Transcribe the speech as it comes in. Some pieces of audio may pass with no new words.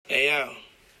Yo,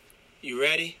 you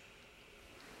ready?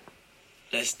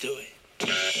 Let's do it.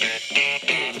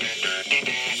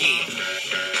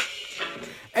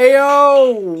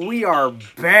 Ayo, we are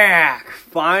back.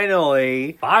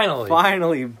 Finally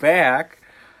back.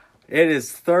 It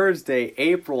is Thursday,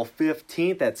 April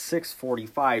 15th at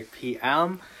 6:45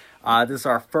 p.m. This is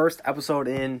our first episode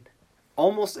in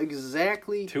almost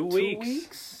exactly 2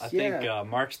 weeks. I think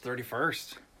March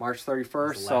 31st. March 31st.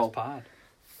 Was the last pod.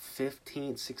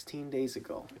 16 days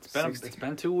ago. It's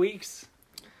been 2 weeks.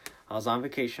 I was on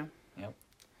vacation. Yep.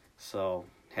 So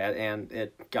and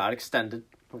it got extended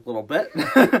a little bit.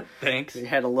 Thanks. We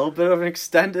had a little bit of an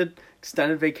extended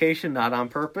vacation, not on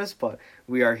purpose, but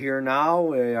we are here now.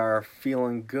 We are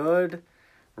feeling good,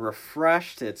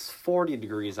 refreshed. It's 40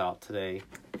 degrees out today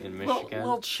in Michigan. A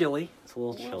little chilly. It's a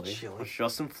little chilly. It's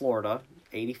just in Florida,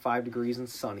 85 degrees and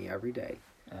sunny every day.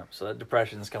 Yeah, so that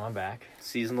depression's coming back.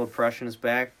 Seasonal depression is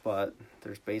back, but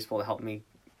there's baseball to help me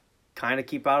kind of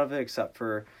keep out of it, except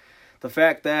for the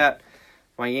fact that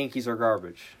my Yankees are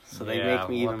garbage. So they make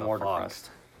me even more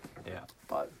depressed. Yeah.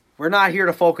 But we're not here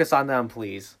to focus on them,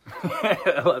 please.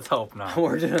 Let's hope not.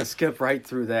 We're going to skip right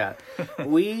through that.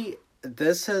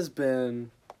 This has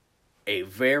been a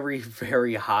very,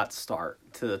 very hot start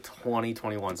to the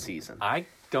 2021 season.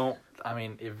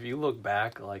 If you look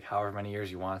back, like however many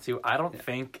years you want to, I don't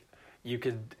think you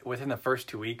could, within the first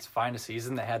 2 weeks, find a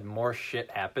season that had more shit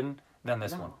happen than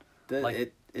this one.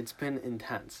 It's been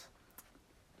intense.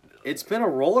 It's been a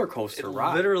roller coaster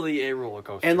ride. Literally a roller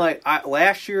coaster. And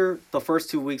last year, the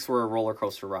first 2 weeks were a roller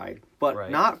coaster ride,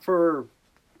 but not for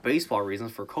baseball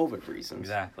reasons, for COVID reasons.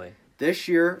 Exactly. This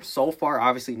year, so far,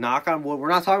 obviously, knock on wood. We're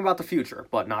not talking about the future,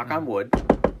 but knock on wood.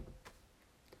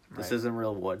 This isn't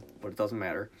real wood, but it doesn't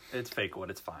matter. It's fake wood.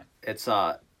 It's fine. It's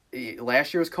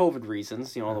last year was COVID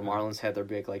reasons. You know, the Marlins had their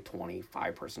big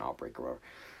 25-person outbreak or whatever.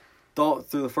 Though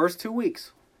through the first 2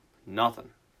 weeks, nothing.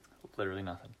 Literally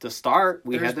nothing. To start,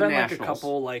 we had the Nationals. There's been a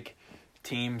couple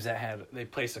teams that they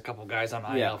placed a couple guys on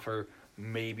IL for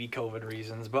maybe COVID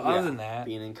reasons, but other than that,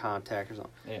 being in contact or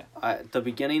something. Yeah. The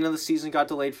beginning of the season got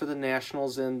delayed for the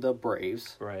Nationals and the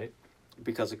Braves. Right.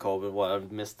 Because of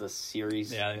COVID, missed the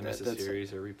series. Yeah, they missed the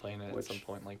series. They're replaying it at some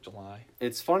point in July.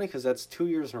 It's funny because that's 2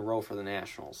 years in a row for the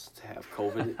Nationals to have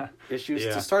COVID issues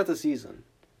to start the season.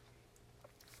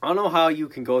 I don't know how you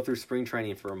can go through spring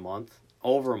training for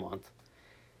over a month,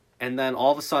 and then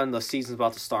all of a sudden the season's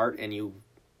about to start and you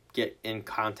get in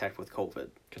contact with COVID.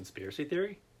 Conspiracy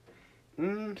theory?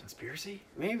 Conspiracy?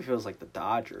 Maybe it feels like the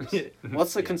Dodgers.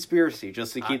 What's the conspiracy?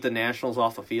 Just to keep the Nationals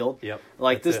off the field? Yep.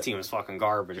 This team is fucking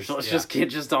garbage. Let's just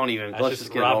get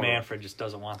Rob Manfred just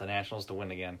doesn't want the Nationals to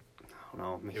win again.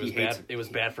 No, It was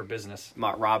bad for business.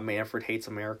 Rob Manfred hates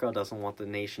America. Doesn't want the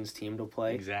nation's team to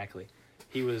play. Exactly.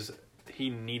 He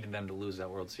needed them to lose that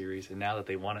World Series, and now that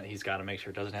they won it, he's got to make sure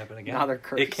it doesn't happen again. Now they're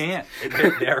cursed. It can't.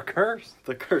 They're cursed.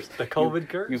 The curse. The COVID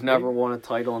curse. You've never won a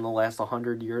title in the last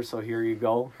 100 years, so here you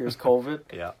go. Here's COVID.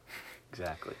 Yeah,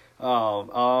 exactly.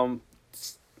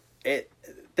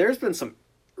 There's been some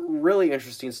really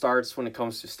interesting starts when it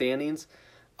comes to standings.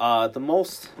 The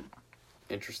most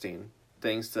interesting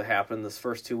things to happen this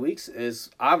first 2 weeks is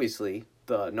obviously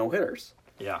the no-hitters.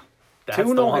 Yeah. That's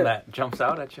the one that jumps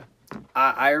out at you.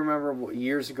 I remember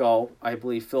years ago, I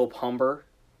believe Philip Humber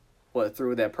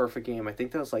threw that perfect game. I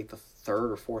think that was the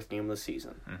third or fourth game of the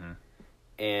season. Mm-hmm.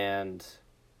 And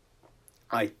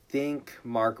I think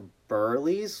Mark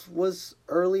Burley's was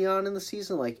early on in the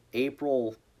season,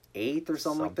 April 8th or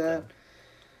something like that.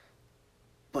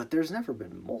 But there's never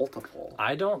been multiple.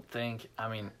 I don't think,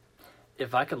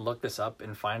 if I could look this up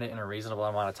and find it in a reasonable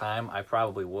amount of time, I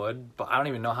probably would. But I don't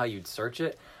even know how you'd search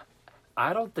it.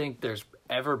 I don't think there's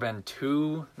ever been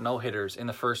 2 no-hitters in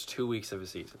the first 2 weeks of a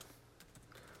season.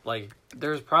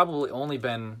 There's probably only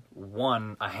been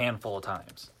one a handful of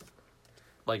times.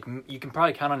 You can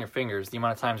probably count on your fingers the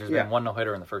amount of times there's been one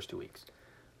no-hitter in the first 2 weeks.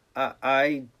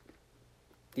 I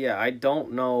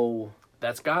don't know.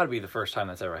 That's got to be the first time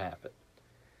that's ever happened.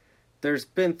 There's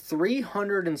been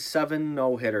 307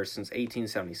 no-hitters since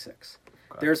 1876.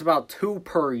 Okay. There's about 2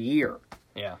 per year.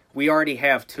 Yeah. We already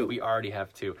have 2.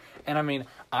 And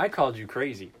I called you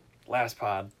crazy last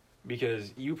pod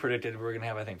because you predicted we were going to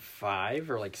have, I think,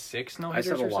 5 or 6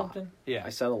 no-hitters or something. Yeah. I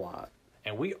said a lot.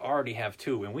 And we already have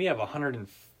 2, and we have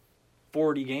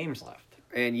 140 games left.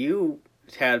 And you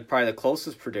had probably the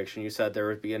closest prediction. You said there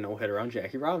would be a no-hitter on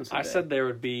Jackie Robinson Day. I said there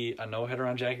would be a no-hitter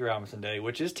on Jackie Robinson Day,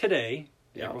 which is today,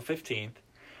 April 15th.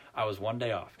 I was 1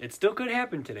 day off. It still could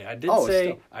happen today. I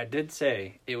did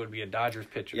say it would be a Dodgers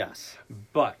pitcher. Yes.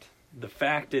 But the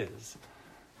fact is,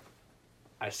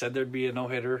 I said there'd be a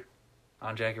no-hitter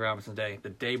on Jackie Robinson Day the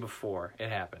day before it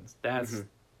happens. That's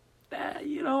That,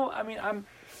 I mean,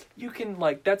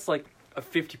 that's like a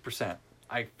 50%.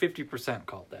 I 50%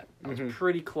 called that. I was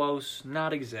pretty close,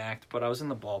 not exact, but I was in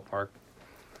the ballpark.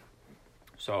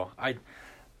 So I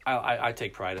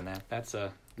take pride in that. That's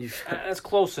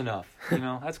close enough.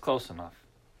 That's close enough.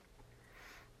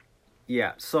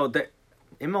 Yeah. So the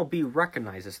MLB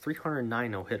recognizes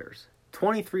 309 no hitters.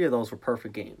 23 of those were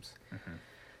perfect games.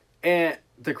 And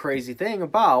the crazy thing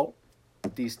about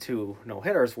these two no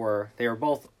hitters were they were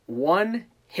both one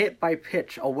hit by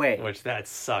pitch away. Which that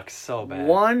sucks so bad.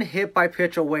 One hit by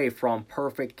pitch away from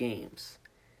perfect games.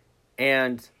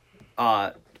 And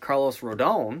Carlos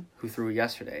Rodon, who threw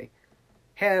yesterday,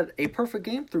 had a perfect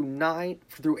game through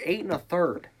 8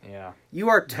 1/3. Yeah. You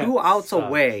are 2 outs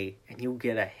away and you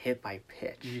get a hit by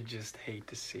pitch. You just hate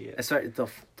to see it. Sorry, the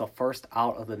first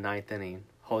out of the 9th inning,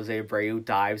 Jose Abreu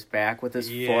dives back with his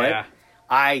foot.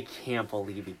 I can't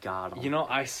believe he got him.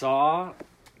 I saw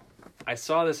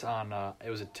this on it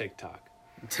was a TikTok.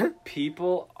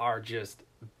 People are just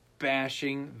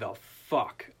bashing the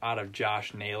fuck out of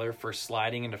Josh Naylor for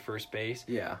sliding into first base.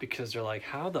 Yeah. Because they're like,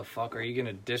 how the fuck are you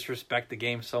going to disrespect the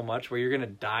game so much where you're going to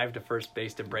dive to first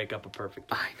base to break up a perfect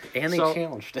game? And they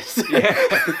challenged us.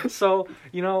 Yeah. So,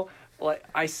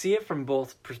 I see it from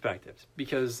both perspectives.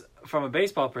 Because from a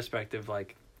baseball perspective,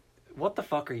 what the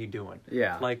fuck are you doing?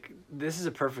 Yeah. This is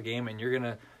a perfect game and you're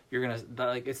gonna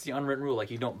it's the unwritten rule.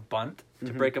 You don't bunt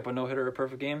to break up a no-hitter or a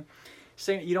perfect game.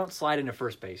 Saying you don't slide into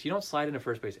first base. You don't slide into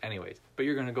first base anyways, but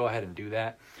you're going to go ahead and do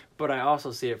that. But I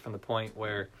also see it from the point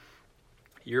where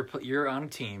you're on a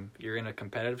team, you're in a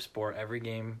competitive sport, every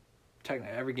game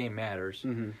matters.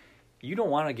 You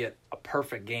don't want to get a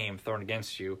perfect game thrown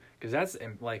against you because that's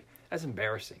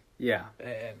embarrassing. Yeah.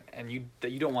 And you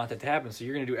don't want that to happen, so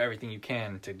you're going to do everything you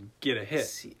can to get a hit.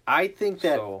 See, I think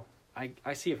that so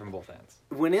I see it from both ends.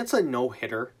 When it's a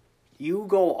no-hitter, you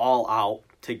go all out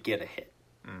to get a hit.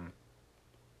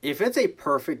 If it's a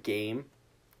perfect game,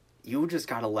 you just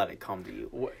got to let it come to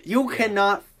you. You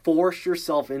cannot force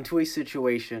yourself into a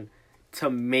situation to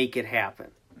make it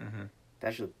happen.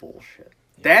 That's just bullshit.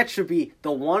 Yeah. That should be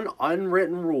the one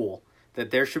unwritten rule that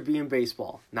there should be in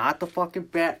baseball. Not the fucking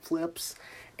bat flips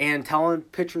and telling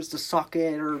pitchers to suck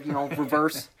it or,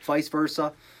 reverse, vice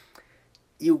versa.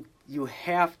 You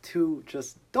have to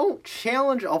just don't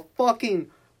challenge a fucking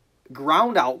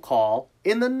ground out call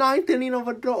in the 9th inning of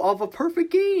a perfect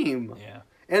game. Yeah.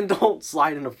 And don't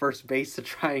slide into first base to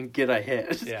try and get a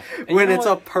hit. Yeah. When it's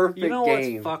a perfect game.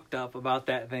 What's fucked up about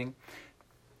that thing?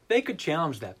 They could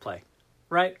challenge that play,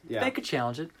 right? Yeah. They could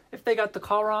challenge it. If they got the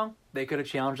call wrong, they could have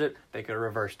challenged it. They could have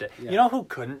reversed it. Yeah. You know who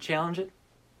couldn't challenge it?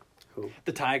 Who?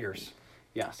 The Tigers.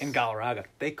 Yes. In Galarraga.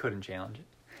 They couldn't challenge it.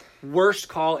 Worst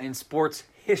call in sports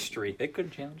history. They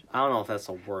couldn't challenge it. I don't know if that's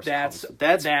the worst. That's up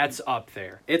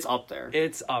there. It's up there.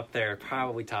 It's up there.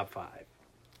 Probably top 5.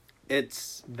 They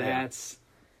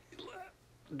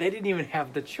didn't even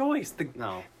have the choice.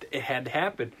 No. It had to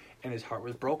happen. And his heart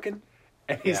was broken.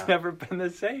 And he's never been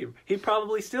the same. He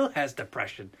probably still has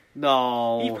depression.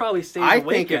 No. He probably stays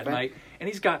awake at night. And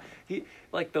he's got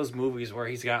like those movies where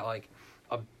he's got like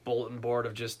a bulletin board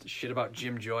of just shit about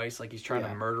Jim Joyce, like he's trying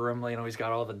to murder him. He's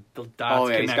got all the dots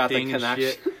connecting. He's got the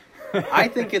connection. Shit. I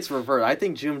think it's reversed. I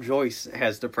think Jim Joyce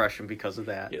has depression because of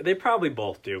that. Yeah, they probably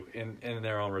both do in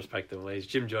their own respective ways.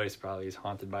 Jim Joyce probably is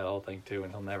haunted by the whole thing too,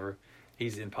 and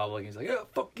he's in public and he's like, "Oh,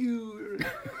 fuck you."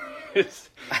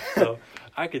 So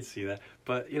I could see that,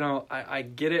 but I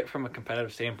get it from a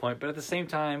competitive standpoint, but at the same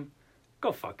time,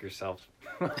 go fuck yourself.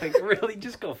 Really,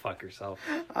 just go fuck yourself.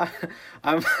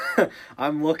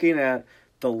 I'm looking at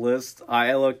the list.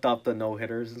 I looked up the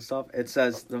no-hitters and stuff. It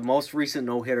says the most recent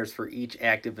no-hitters for each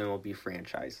active MLB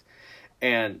franchise.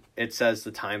 And it says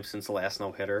the time since the last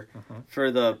no-hitter.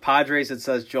 For the Padres, it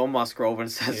says Joe Musgrove, and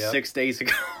it says 6 days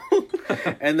ago.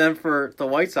 And then for the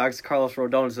White Sox, Carlos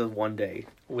Rodon, it says 1 day.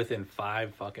 Within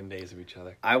 5 fucking days of each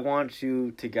other. I want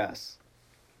you to guess.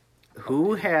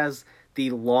 Who has the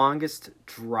longest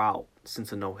drought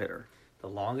since a no-hitter? The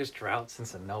longest drought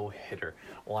since a no-hitter.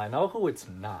 Well, I know who it's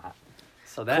not.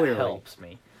 So that helps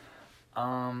me.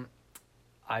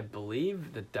 I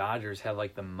believe the Dodgers have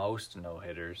the most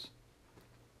no-hitters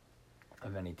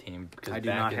of any team. I do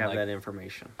not have that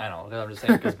information. I know. I'm just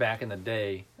saying because back in the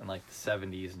day, in the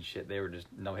 70s and shit, they were just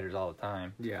no-hitters all the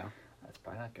time. Yeah. That's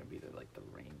probably not going to be the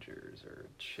Rangers or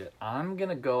shit. I'm going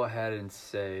to go ahead and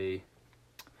say...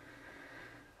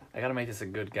 I got to make this a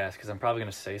good guess because I'm probably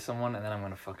going to say someone and then I'm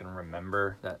going to fucking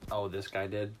remember that, this guy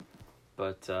did.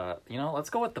 But, let's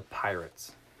go with the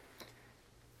Pirates.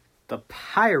 The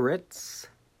Pirates,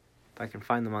 if I can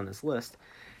find them on this list,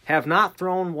 have not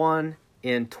thrown one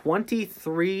in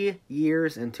 23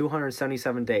 years and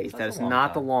 277 days. That That's is a long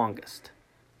not the time. longest.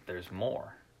 There's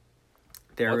more.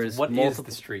 There What is is multiple.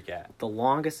 the streak at? The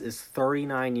longest is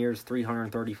 39 years,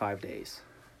 335 days.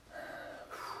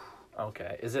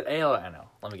 Okay. Is it AL or NL?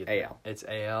 Let me get AL. that. It's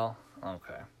AL?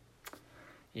 Okay.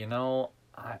 You know,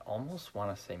 I almost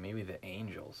want to say maybe the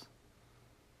Angels.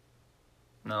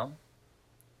 No?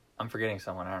 I'm forgetting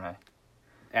someone, aren't I?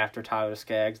 After Tyler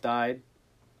Skaggs died.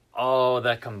 Oh,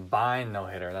 that combined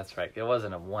no-hitter. That's right. It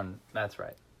wasn't a one. That's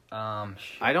right.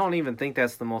 Shit. I don't even think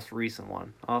that's the most recent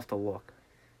one. I'll have to look.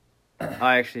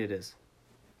 Actually, it is.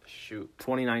 Shoot.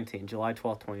 2019, July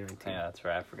 12th, 2019. Yeah, that's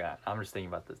right. I forgot. I'm just thinking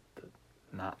about the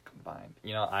not combined.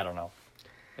 You know, I don't know.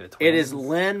 It is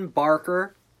Len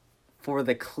Barker for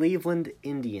the Cleveland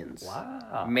Indians.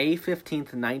 Wow. May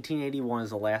 15th, 1981 is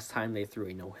the last time they threw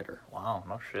a no-hitter. Wow,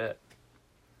 no shit.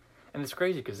 And it's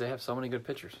crazy because they have so many good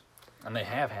pitchers. And they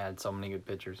have had so many good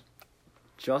pitchers.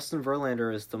 Justin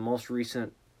Verlander is the most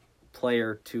recent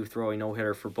player to throw a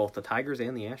no-hitter for both the Tigers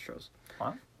and the Astros.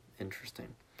 Wow. Interesting.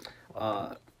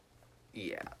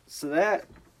 Yeah. So that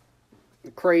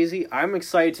crazy. I'm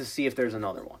excited to see if there's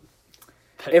another one.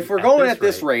 If we're going at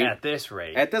this rate, At this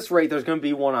rate. there's going to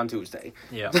be one on Tuesday.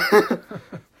 Yeah.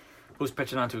 Who's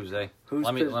pitching on Tuesday? Who's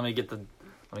let me pitch-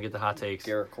 get the hot takes.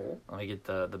 Garrett Cole. Let me get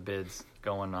the bids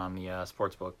going on the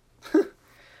sports book.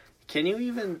 Can you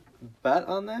even bet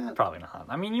on that? Probably not.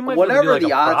 I mean, you might Whatever be able to do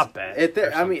the like a odds. prop bet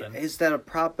or I mean, something. is that a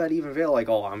prop bet even available? Like,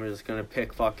 oh, I'm just gonna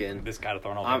pick fucking. This guy to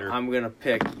throw no I'm hitter. gonna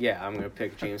pick. Yeah, I'm gonna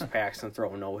pick James Paxton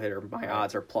throw a no hitter. My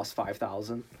odds are plus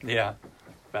 5,000. Yeah.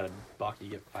 About $1 you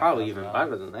get. Probably even $5,000.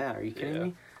 better than that. Are you kidding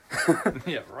me?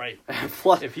 Yeah, right.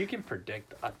 Plus, If you can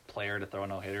predict a player to throw a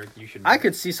no hitter, you should. I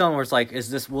could see something where it's like,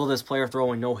 will this player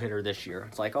throw a no hitter this year?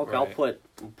 It's like, okay, I'll Right.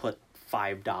 put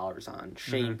 $5 on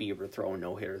Shane Mhm. Bieber throw a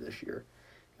no hitter this year.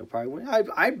 You'll probably win.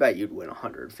 I bet you'd win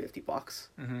 $150.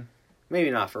 Mm-hmm.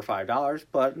 Maybe not for $5,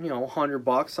 but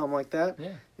 $100, something like that.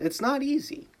 Yeah. It's not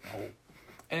easy.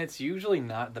 And it's usually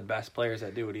not the best players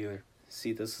that do it either.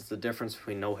 See, this is the difference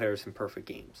between no hitters and perfect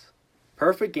games.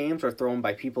 Perfect games are thrown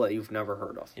by people that you've never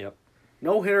heard of. Yep.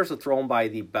 No hitters are thrown by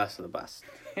the best of the best.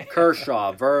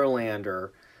 Kershaw,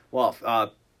 Verlander. Well,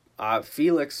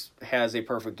 Felix has a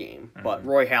perfect game, but Mhm.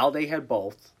 Roy Halladay had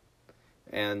both.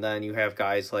 And then you have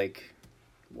guys like,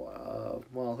 who?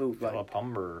 Philip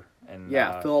Humber and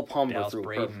Philip Humber Dallas threw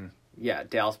Braden. perfect. Yeah,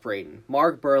 Dallas Braden.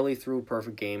 Mark Burley threw a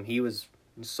perfect game. He was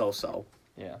so-so.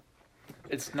 Yeah.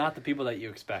 It's not the people that you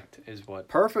expect is what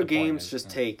Perfect the point games is, just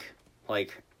yeah. take,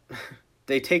 like,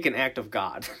 they take an act of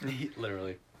God.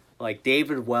 Literally. Like,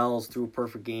 David Wells threw a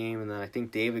perfect game, and then I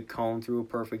think David Cohn threw a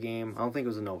perfect game. I don't think it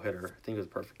was a no-hitter. I think it was a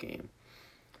perfect game.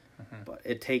 Mhm. But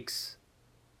it takes...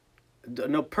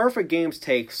 No, perfect games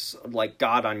takes, like,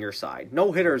 God on your side.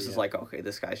 No-hitters is Yeah. like, okay,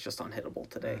 this guy's just unhittable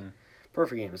today. Mhm.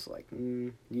 Perfect game is like,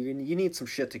 you need some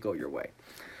shit to go your way.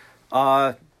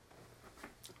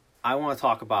 I want to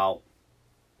talk about...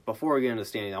 Before we get into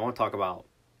standing, I want to talk about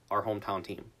our hometown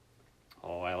team.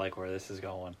 Oh, I like where this is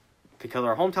going. Because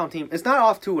our hometown team is not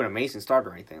off to an amazing start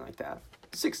or anything like that.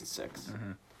 6-6.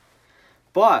 Mhm.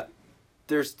 But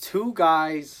there's two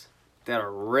guys that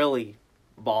are really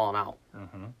balling out.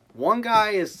 Mm-hmm. One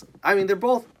guy is, they're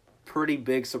both pretty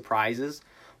big surprises.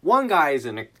 One guy is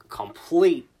in a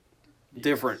complete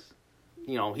different,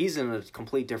 he's in a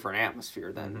complete different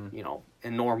atmosphere than, a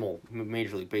normal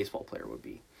Major League Baseball player would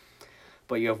be.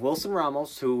 But you have Wilson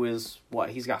Ramos, who is,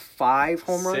 he's got 5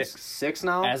 home runs? 6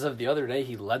 now? As of the other day,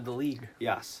 he led the league.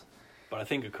 Yes. But I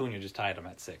think Acuna just tied him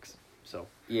at 6. So,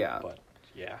 Yeah. but,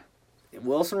 yeah.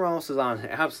 Wilson Ramos is on an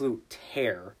absolute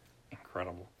tear.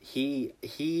 Incredible. He's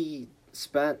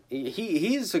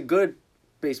a good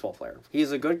baseball player.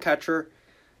 He's a good catcher,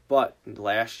 but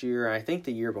last year, I think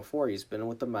the year before, he's been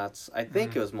with the Mets. I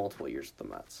think it was multiple years with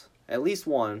the Mets. At least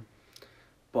one.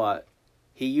 But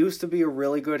he used to be a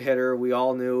really good hitter. We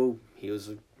all knew he was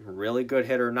a really good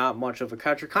hitter, not much of a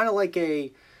catcher. Kind of like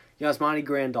a Yasmani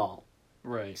Grandal,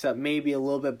 Right. except maybe a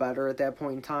little bit better at that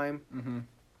point in time. Mm-hmm.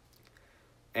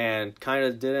 And kind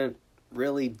of didn't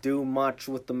really do much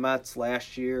with the Mets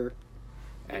last year.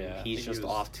 And Yeah, I he's think just he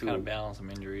was off to... kind of balance some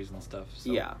injuries and stuff.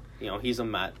 So. Yeah, he's a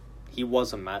Met. He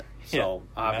was a Met, so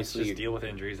obviously Mets just deal with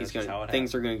injuries. That's just how it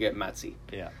things happens. are going to get Metsy.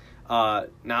 Yeah.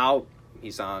 Now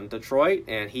he's on Detroit,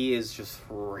 and he is just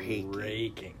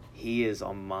raking. He is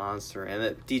a monster,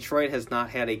 and Detroit has not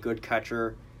had a good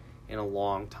catcher in a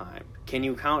long time. Can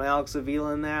you count Alex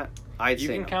Avila in that? I'd You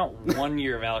say can no. count 1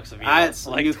 year of Alex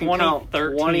Avila. You can count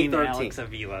 2013 2013. Alex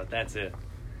Avila. That's it.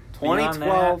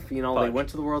 2012, they Pudge. went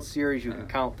to the World Series. You can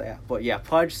count that, but yeah,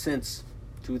 Pudge since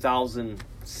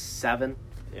 2007.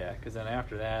 Yeah, because then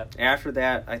after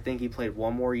that, I think he played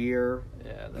one more year,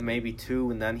 then maybe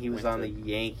 2, and then he was went on to- the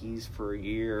Yankees for a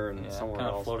year and somewhere kind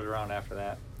of else. floated around after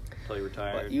that until he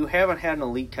retired. But you haven't had an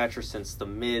elite catcher since the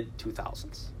mid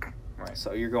 2000s. Right.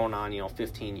 So you're going on,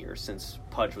 15 years since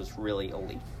Pudge was really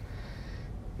elite.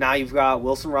 Now you've got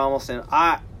Wilson Ramos, and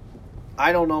I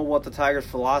don't know what the Tigers'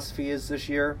 philosophy is this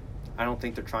year. I don't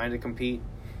think they're trying to compete.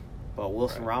 But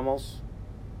Wilson Ramos,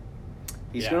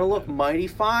 he's going to look mighty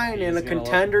fine in a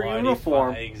contender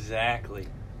uniform. Exactly.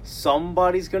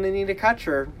 Somebody's going to need a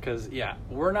catcher. Because,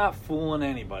 we're not fooling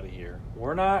anybody here.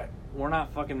 We're not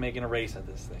fucking making a race at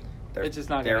this thing. It's just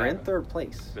not going to happen. They're in third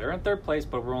place. They're in third place,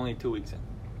 but we're only 2 weeks in.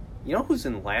 You know who's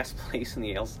in last place in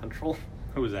the AL Central?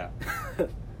 Who's that?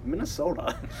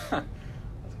 Minnesota.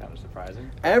 That's kind of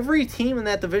surprising. Every team in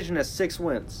that division has 6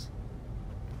 wins.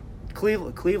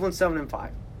 Cleveland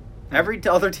 7-5. Every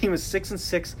other team is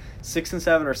 6-6,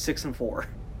 6-7, or 6-4.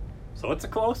 So it's a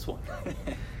close one.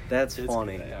 That's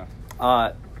funny.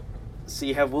 Yeah. So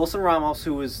you have Wilson Ramos,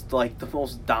 who is like the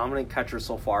most dominant catcher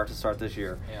so far to start this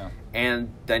year. Yeah.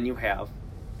 And then you have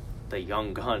the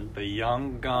young gun. The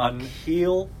young gun.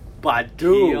 Akil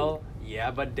Baddoo. Akil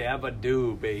Yabba Dabba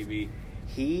Doo, baby.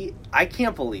 I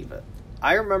can't believe it.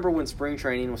 I remember when spring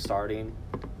training was starting,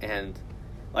 and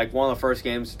like one of the first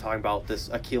games talking about this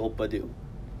Akil Baddoo.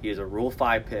 He is a Rule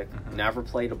 5 pick, never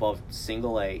played above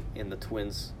single A in the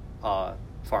Twins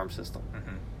farm system.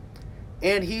 Mm-hmm.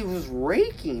 And he was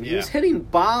raking. He Yeah. was hitting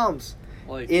bombs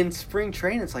Like, in spring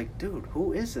training. It's like, dude,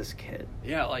 who is this kid?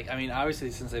 yeah, obviously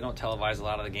since they don't televise a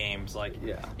lot of the games, I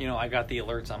got the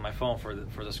alerts on my phone for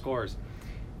the scores.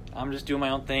 I'm just doing my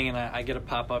own thing, and I get a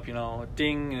pop-up,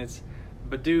 ding, and it's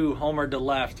Baddoo homered to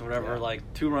left, whatever,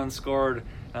 2 runs scored.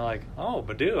 And I'm like, oh,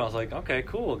 Baddoo. I was like, okay,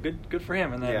 cool, good for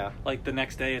him. And then, the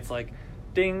next day, it's like,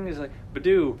 ding, it's like,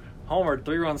 Baddoo homered,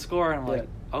 3 runs score. And I'm like,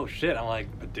 oh, shit. I'm like,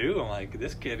 Baddoo? I'm like,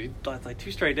 this kid, it's like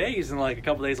 2 straight days. And, a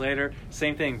couple days later,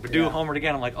 same thing. Baddoo homered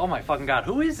again. I'm like, oh, my fucking God,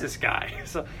 who is this guy?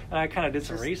 So, and I kind of did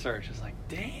some research. It's like,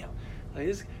 damn,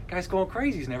 this guy's going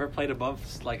crazy. He's never played above,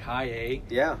 high A.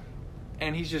 Yeah.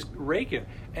 And he's just raking.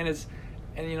 And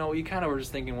you kind of were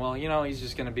just thinking, well, he's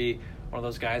just going to be one of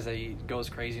those guys that he goes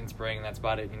crazy in spring, and that's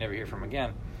about it. You never hear from him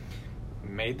again.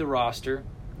 Made the roster,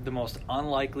 the most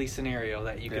unlikely scenario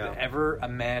that you could ever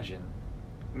imagine.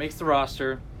 Makes the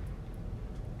roster,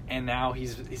 and now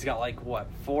he's got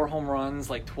 4 home runs,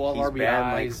 12 He's RBIs.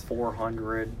 batting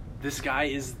 400. This guy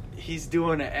he's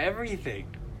doing everything.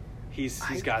 He's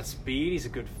got speed. He's a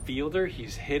good fielder.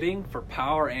 He's hitting for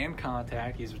power and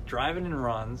contact. He's driving in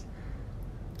runs.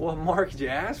 What more could you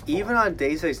ask for? Even on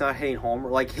days that he's not hitting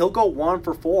homer, he'll go 1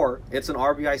 for 4. It's an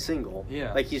RBI single.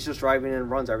 Yeah. He's just driving in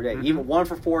runs every day. Mm-hmm. Even 1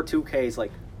 for 4, 2 Ks.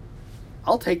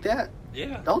 I'll take that.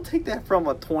 Yeah. I'll take that from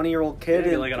a 20-year-old kid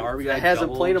an RBI that hasn't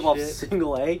double played and above shit.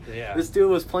 single A. Yeah. This dude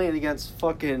was playing against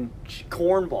fucking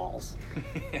cornballs.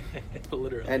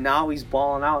 Literally. And now he's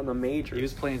balling out in the majors. He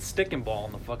was playing stick and ball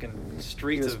in the fucking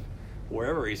streets of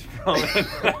wherever he's from.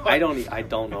 I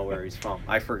don't know where he's from.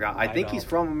 I forgot. I think he's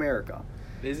from America.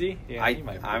 Is he? Yeah, he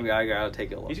might be. I gotta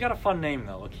take a look. He's got a fun name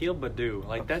though, Akil Baddoo.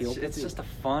 Akil It's Baddoo. just a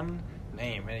fun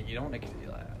name, and you don't.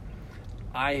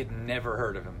 I had never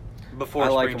heard of him before I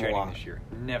like spring him a training lot. this year.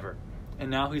 Never,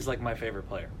 and now he's my favorite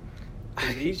player.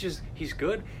 He's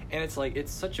good, and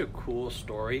it's such a cool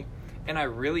story, and I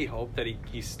really hope that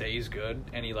he stays good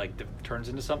and he turns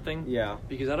into something. Yeah.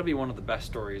 Because that'll be one of the best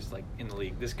stories in the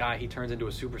league. This guy, he turns into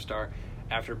a superstar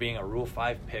after being a Rule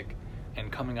 5 pick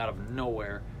and coming out of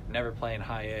nowhere, never playing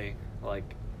high A.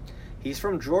 He's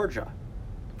from Georgia.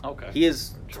 Okay. He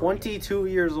is Georgia. 22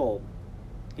 years old.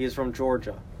 He is from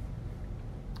Georgia.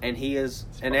 And he is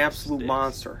an absolute sticks.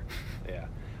 monster.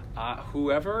 Yeah.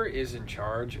 Whoever is in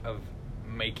charge of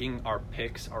making our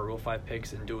picks, our Rule 5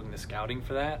 picks, and doing the scouting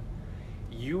for that,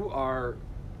 you are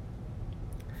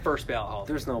first ballot Hall.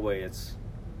 There's no way it's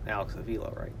Alex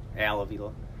Avila, right? Al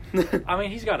Avila. I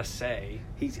mean, he's got a say.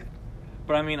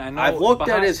 But I know I've looked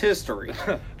at his history.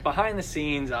 Behind the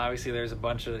scenes, obviously, there's a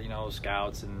bunch of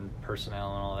scouts and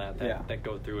personnel and all that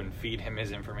go through and feed him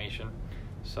his information.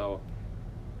 So,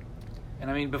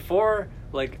 and before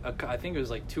I think it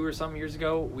was 2 or something years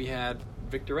ago, we had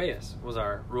Victor Reyes was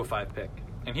our Rule 5 pick,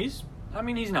 and he's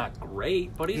not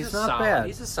great, but he's not solid. bad.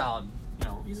 He's a solid,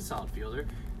 he's a solid fielder.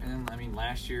 And then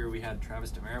last year we had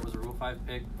Travis Demeritte was a Rule 5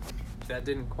 pick. That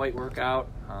didn't quite work out.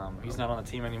 He's not on the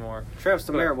team anymore. Travis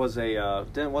Demeritte was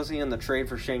wasn't he in the trade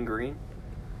for Shane Green?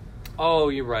 Oh,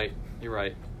 you're right.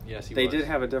 Yes, he was. They did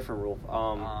have a different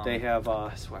rule. They have.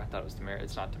 I swear I thought it was Demeritte.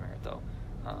 It's not Demeritte though.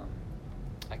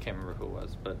 I can't remember who it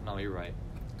was, but no, you're right.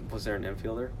 Was there an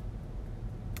infielder?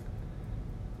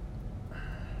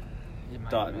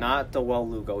 Not Dewell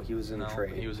Lugo. He was in a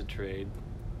trade. He was a trade.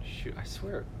 Shoot, I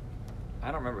swear. I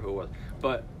don't remember who it was.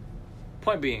 But,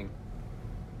 point being,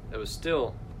 it was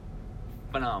still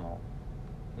phenomenal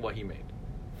what he made.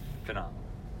 Phenomenal.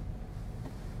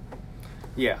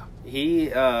 Yeah.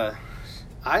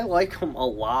 I like him a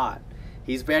lot.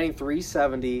 He's batting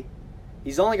 .370.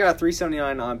 He's only got a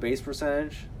 .379 on base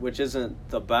percentage, which isn't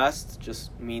the best.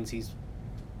 Just means he's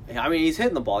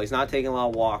hitting the ball. He's not taking a lot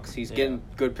of walks. He's getting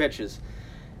good pitches.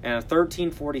 And a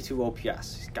 1342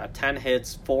 OPS. He's got 10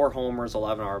 hits, 4 homers,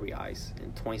 11 RBIs,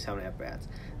 and 27 at-bats.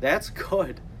 That's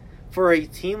good. For a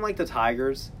team like the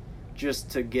Tigers, just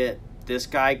to get this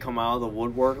guy come out of the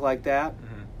woodwork like that,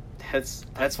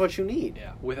 that's what you need.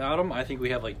 Yeah. Without him, I think we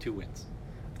have 2 wins.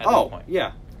 At this point.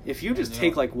 Yeah. If you just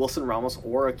take Wilson Ramos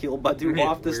or Akil Baddoo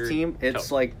off this team, it's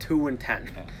 2-10.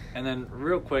 Yeah. And then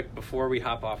real quick, before we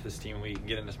hop off this team and we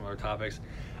get into some other topics,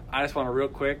 I just want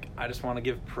to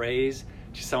give praise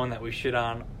to someone that we shit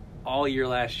on all year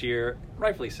last year,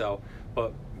 rightfully so,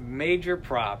 but major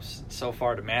props so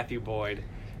far to Matthew Boyd.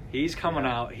 He's coming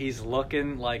out. He's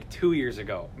looking like 2 years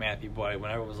ago, Matthew Boyd,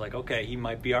 when everyone was like, okay, he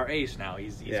might be our ace now.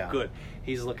 He's good.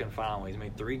 He's looking phenomenal. He's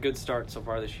made 3 good starts so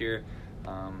far this year.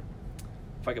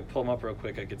 If I could pull him up real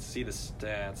quick, I could see the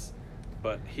stats.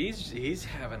 But he's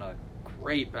having a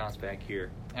great bounce back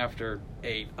here after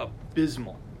a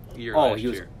abysmal year last year.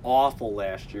 Oh, he was awful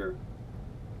last year.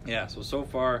 Yeah, so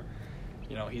far,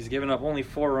 he's given up only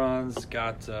 4 runs,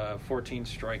 got 14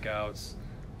 strikeouts.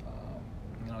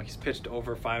 He's pitched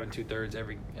over 5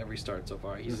 2/3 every start so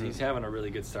far. He's having a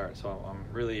really good start, so I'm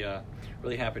really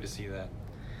happy to see that.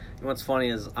 What's funny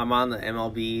is I'm on the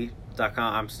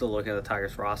MLB.com. I'm still looking at the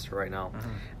Tigers roster right now.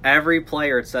 Every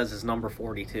player it says is number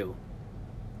 42.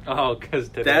 Oh, because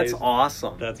that's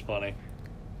awesome. That's funny.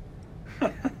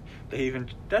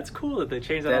 That's cool that they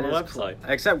changed that on the website.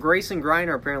 Cool. Except Grayson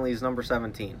Griner apparently is number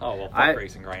 17. Oh, well, fuck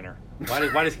Grayson Griner.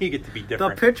 Why does he get to be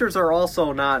different? The pitchers are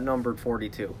also not numbered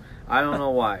 42. I don't know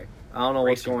why. I don't know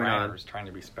what's going on. Griner is trying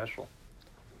to be special.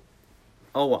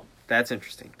 Oh, well, that's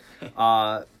interesting.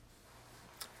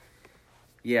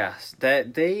 Yes,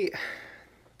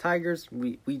 Tigers,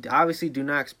 we obviously do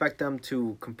not expect them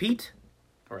to compete.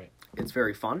 Right. It's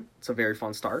very fun. It's a very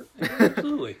fun start.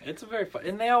 Absolutely. It's a very fun,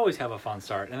 and they always have a fun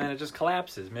start, and then it just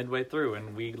collapses midway through,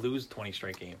 and we lose 20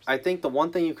 straight games. I think the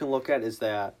one thing you can look at is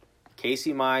that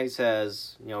Casey Mize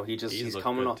has, he's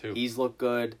coming up. He's looked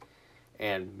good,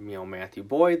 and Matthew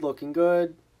Boyd looking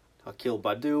good, Akil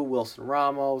Baddoo, Wilson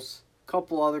Ramos, a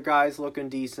couple other guys looking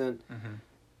decent.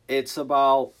 It's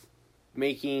about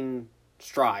making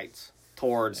strides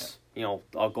towards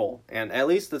a goal, and at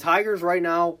least the Tigers right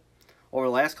now, over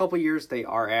the last couple of years, they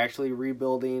are actually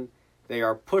rebuilding. They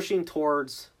are pushing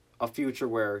towards a future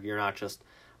where you're not just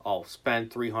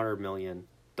spend $300 million,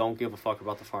 don't give a fuck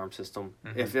about the farm system.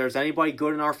 If there's anybody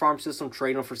good in our farm system,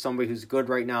 trade them for somebody who's good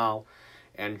right now,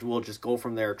 and we'll just go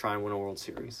from there, try and win a World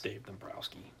Series. Dave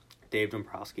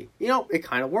Dombrowski. It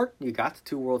kind of worked. You got the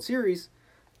 2 World Series,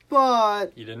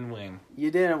 but you didn't win.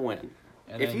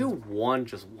 And if you won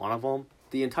just one of them,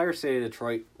 the entire state of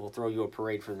Detroit will throw you a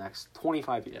parade for the next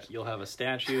 25 years. Yeah, you'll have a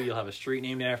statue, you'll have a street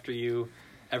named after you,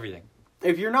 everything.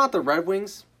 If you're not the Red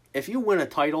Wings, if you win a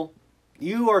title,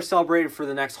 you are celebrated for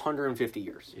the next 150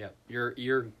 years. Yeah,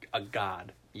 you're a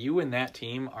god. You and that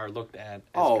team are looked at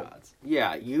as gods.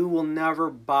 Yeah, you will never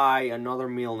buy another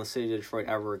meal in the city of Detroit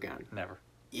ever again. Never.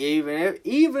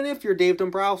 Even if you're Dave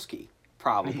Dombrowski,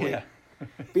 probably. Yeah.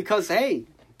 Because, hey,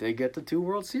 they get the 2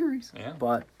 World Series. Yeah.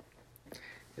 But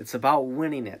it's about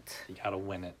winning it. You gotta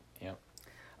win it.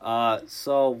 Yep.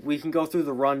 So we can go through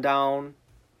the rundown,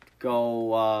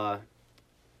 go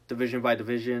division by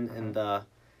division, and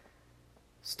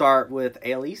start with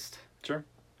AL East. Sure.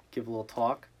 Give a little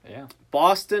talk. Yeah.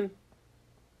 Boston.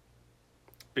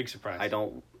 Big surprise. I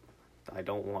don't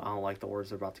like the words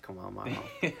that are about to come out of my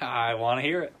mouth. I want to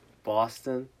hear it.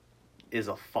 Boston is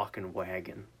a fucking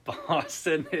wagon.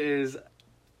 Boston is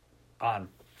on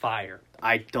fire.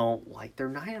 I don't like. They're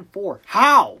 9-4.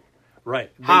 How?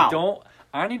 Right. How? They don't.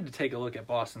 I need to take a look at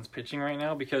Boston's pitching right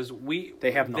now because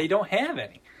they don't have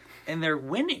any, and they're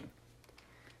winning.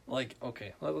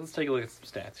 Okay, let's take a look at some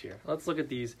stats here. Let's look at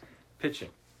these pitching.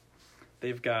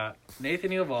 They've got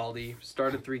Nathan Eovaldi,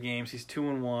 started 3 games. He's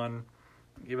 2-1,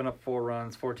 giving up 4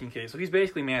 runs, 14 Ks. So he's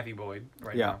basically Matthew Boyd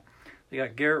right now. They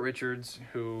got Garrett Richards,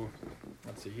 who,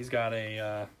 he's got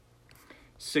a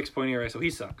 6.0 ERA, so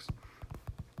he sucks.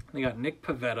 They got Nick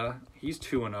Pivetta. He's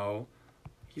 2-0.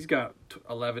 He's got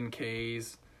 11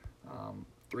 Ks,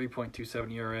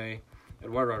 3.27 ERA.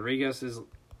 Eduardo Rodriguez is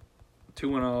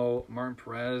 2-0. Martin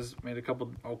Perez made a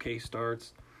couple okay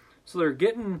starts. So they're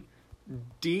getting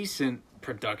decent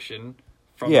production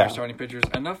from Yeah. their starting pitchers,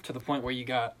 enough to the point where you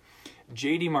got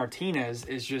JD Martinez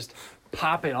is just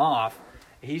popping off.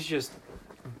 He's just,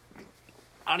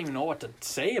 I don't even know what to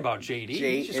say about JD.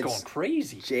 He's just going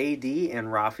crazy. JD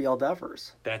and Rafael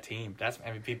Devers. That team, that's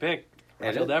MVP pick. It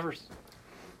Rafael is. Devers.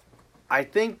 I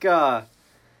think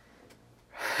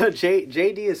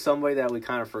JD is somebody that we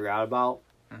kind of forgot about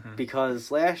because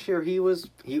last year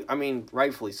I mean,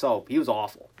 rightfully so, he was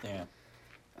awful. Yeah.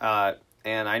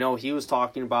 And I know he was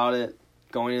talking about it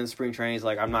going into spring training. He's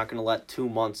like, I'm not going to let 2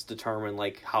 months determine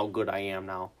like how good I am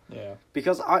now. Yeah.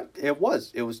 Because it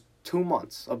was 2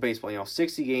 months of baseball.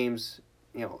 60 games.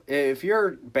 If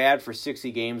you're bad for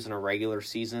 60 games in a regular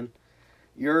season,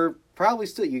 you're probably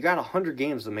still, you got 100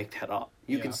 games to make that up.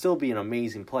 You can still be an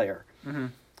amazing player. Mm-hmm.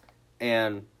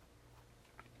 And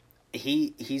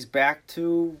he's back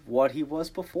to what he was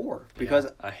before. Because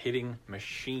a hitting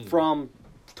machine. from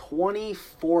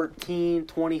 2014,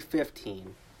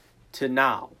 2015 to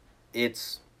now,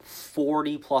 it's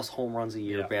 40 plus home runs a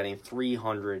year, batting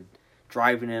 300,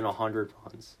 driving in 100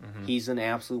 runs. Mm-hmm. He's an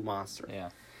absolute monster. Yeah.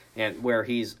 And where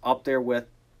he's up there with,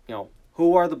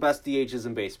 who are the best DHs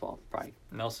in baseball? Probably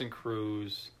Nelson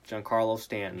Cruz, Giancarlo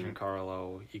Stanton,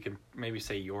 Giancarlo. You could maybe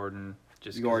say Jordan,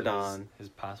 just Jordan, his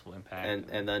possible impact,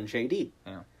 and then JD.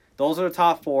 Yeah. Those are the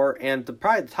top four, and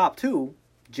probably the top two,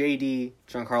 JD,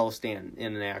 Giancarlo Stanton,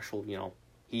 in an actual,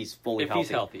 he's fully healthy. If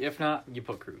he's healthy. If not, you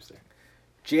put Cruz there.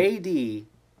 JD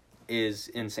is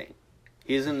insane.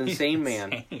 He is an insane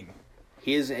man.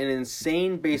 He is an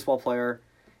insane baseball player.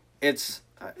 It's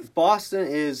Boston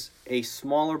is a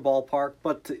smaller ballpark,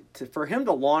 but for him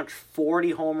to launch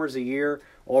 40 homers a year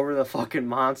over the fucking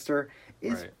monster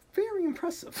is very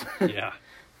impressive. Yeah.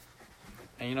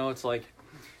 And it's like,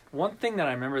 one thing that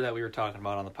I remember that we were talking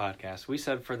about on the podcast, we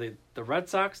said for the Red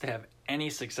Sox to have any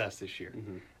success this year,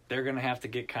 they're going to have to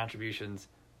get contributions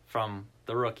from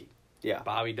the rookie,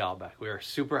 Bobby Dahlbeck. We were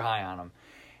super high on him.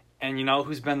 And you know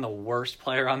who's been the worst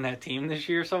player on that team this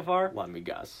year so far? Let me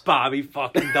guess. Bobby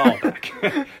fucking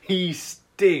Dahlbeck. He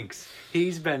stinks.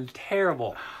 He's been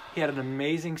terrible. He had an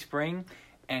amazing spring,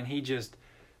 and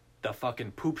the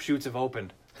fucking poop chutes have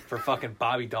opened for fucking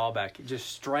Bobby Dahlbeck.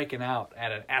 Just striking out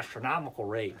at an astronomical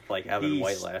rate. Like Evan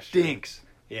White last year. Stinks.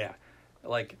 Yeah.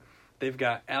 Like, they've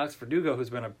got Alex Verdugo, who's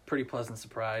been a pretty pleasant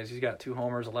surprise. He's got 2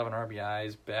 homers, 11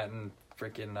 RBIs, batting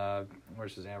freaking,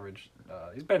 where's his average?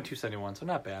 He's batting 271, so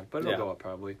not bad, but it'll go up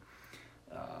probably.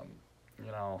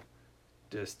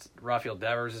 Just Rafael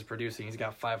Devers is producing. He's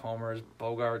got 5 homers.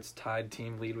 Bogart's tied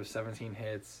team lead with 17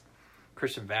 hits.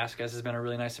 Christian Vasquez has been a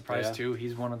really nice surprise too.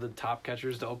 He's one of the top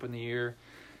catchers to open the year.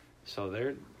 So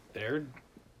they're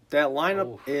that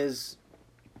lineup is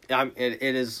it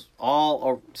is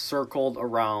all circled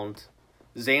around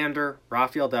Xander,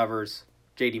 Rafael Devers,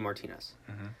 JD Martinez.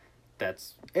 Mm-hmm.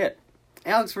 That's it.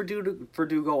 Alex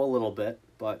Verdugo a little bit,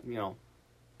 but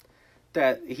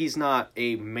that he's not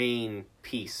a main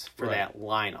piece for that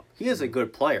lineup. He is a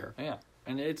good player. Yeah,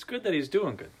 and it's good that he's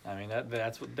doing good. I mean,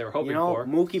 that's what they're hoping for.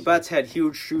 Mookie Betts had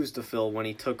huge shoes to fill when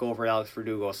he took over Alex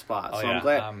Verdugo's spot. So I'm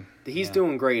glad he's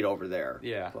doing great over there.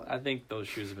 Yeah, but I I think those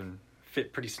shoes have been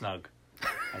fit pretty snug.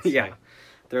 yeah,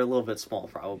 they're a little bit small,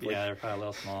 probably. Yeah, they're probably a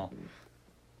little small.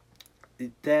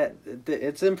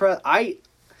 It's impressive. I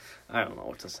don't know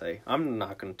what to say. I'm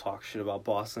not going to talk shit about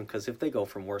Boston because if they go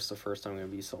from worst to first, I'm going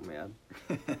to be so mad.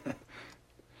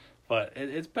 But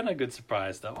it's been a good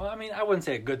surprise, though. Well, I mean, I wouldn't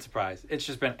say a good surprise. It's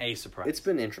just been a surprise. It's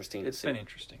been interesting. It's been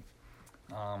interesting.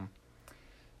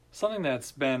 Something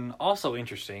that's been also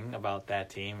interesting about that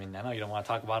team, and I know you don't want to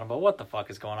talk about them, but what the fuck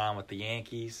is going on with the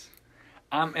Yankees?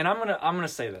 And I'm gonna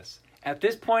say this. At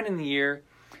this point in the year,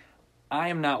 I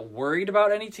am not worried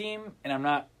about any team, and I'm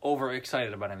not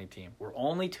overexcited about any team. We're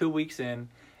only 2 weeks in.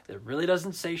 It really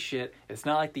doesn't say shit. It's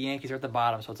not like the Yankees are at the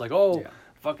bottom, so it's like,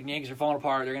 fucking Yankees are falling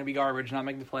apart. They're going to be garbage, not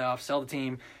making the playoffs, sell the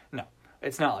team. No,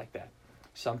 it's not like that.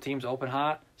 Some teams open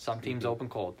hot, some teams open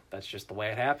cold. That's just the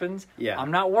way it happens. Yeah.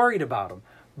 I'm not worried about them.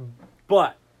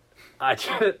 But I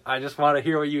just want to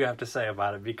hear what you have to say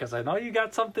about it, because I know you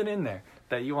got something in there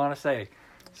that you want to say.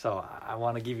 So I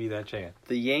want to give you that chance.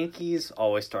 The Yankees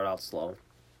always start out slow.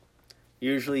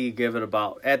 Usually you give it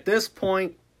about... At this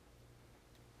point,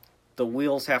 the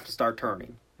wheels have to start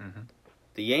turning. Mm-hmm.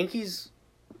 The Yankees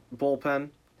bullpen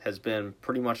has been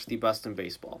pretty much the best in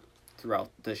baseball throughout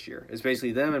this year. It's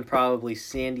basically them and probably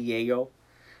San Diego.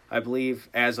 I believe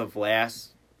as of last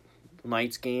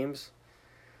night's games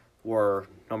were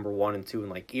number 1 and 2 in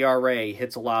like ERA,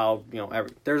 hits allowed,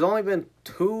 there's only been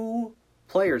 2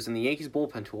 players in the Yankees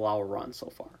bullpen to allow a run so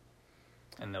far.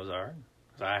 And those are?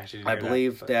 I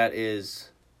believe that is,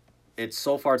 it's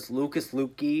so far it's Lucas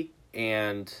Luque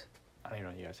and I don't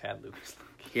even know you guys had Lucas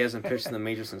Luque. He hasn't pitched in the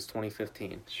majors since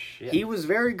 2015. Shit. He was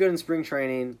very good in spring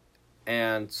training,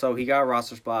 and so he got a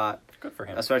roster spot. Good for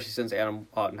him. Especially since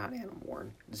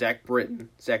Zach Britton.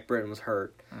 Zach Britton was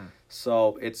hurt.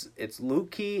 So it's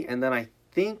Luque, and then I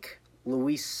think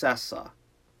Luis Sessa.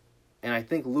 And I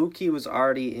think Luque was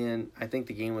already in, I think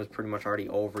the game was pretty much already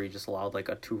over. He just allowed like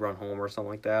a 2-run homer or something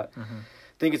like that.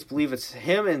 I believe it's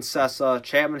him and Sessa.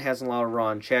 Chapman hasn't allowed a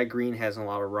run. Chad Green hasn't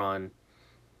allowed a run.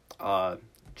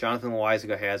 Jonathan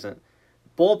Loaizaga hasn't.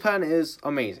 Bullpen is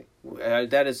amazing.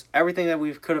 That is everything that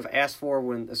we could have asked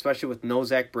for, especially with no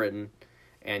Zach Britton.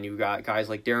 And you got guys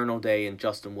like Darren O'Day and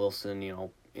Justin Wilson,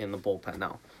 in the bullpen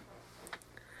now.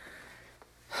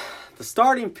 The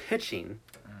starting pitching,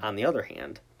 on the other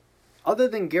hand, other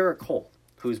than Garrett Cole,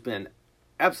 who's been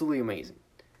absolutely amazing,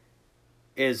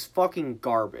 is fucking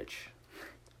garbage.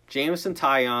 Jameson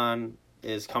Taillon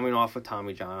is coming off of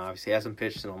Tommy John. Obviously, he hasn't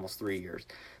pitched in almost 3 years.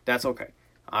 That's okay.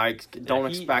 I don't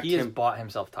expect him. He has bought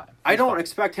himself time. I don't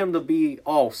expect him to be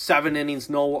 7 innings,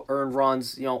 no earned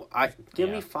runs. Give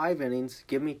me 5 innings.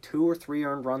 Give me 2 or 3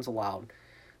 earned runs allowed.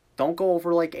 Don't go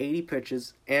over like 80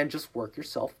 pitches and just work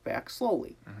yourself back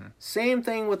slowly. Same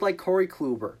thing with like Corey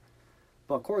Kluber.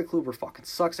 But Corey Kluber fucking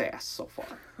sucks ass so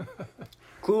far.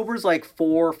 Kluber's like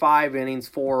 4 or 5 innings,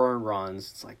 4 earned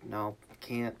runs. It's like, no,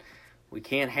 we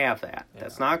can't have that. Yeah.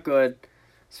 That's not good.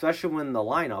 Especially when the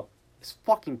lineup is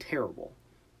fucking terrible.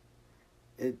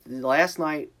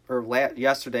 Yesterday,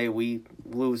 we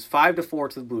lose 5-4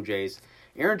 to the Blue Jays.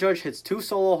 Aaron Judge hits 2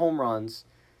 solo home runs.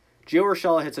 Gio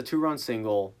Urshela hits a 2-run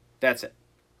single. That's it.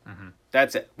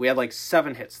 That's it. We had like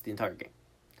 7 hits the entire game.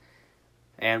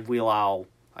 And we allow,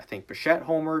 I think Bichette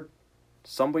homered,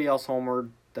 somebody else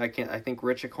homered. I think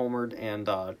Richick homered, and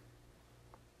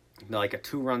like a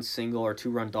 2-run single or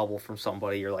 2-run double from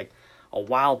somebody, or like a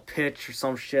wild pitch or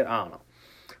some shit. I don't know.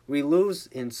 We lose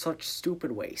in such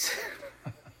stupid ways.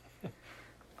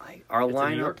 Our it's lineup, a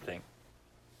New York thing.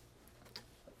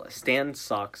 Stan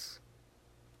sucks.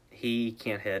 He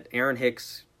can't hit. Aaron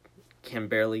Hicks can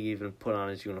barely even put on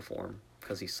his uniform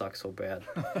because he sucks so bad.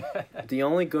 The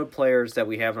only good players that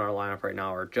we have in our lineup right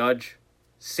now are Judge,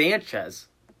 Sanchez,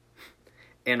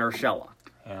 and Urshela.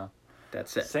 Yeah.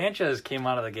 That's it. Sanchez came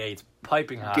out of the gates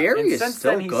piping hot. Gary and is since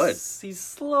still then, good. He's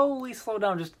slowly slowed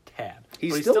down just a tad.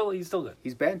 He's still good.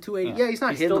 He's batting 280. Yeah, he's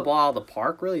not hitting the ball out of the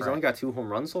park, really. He's only got 2 home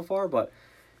runs so far, but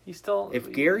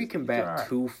if Gary can bat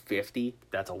 250,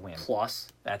 that's a win. Plus,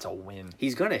 that's a win.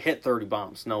 He's going to hit 30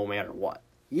 bombs no matter what.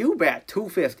 You bat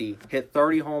 250, hit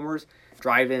 30 homers,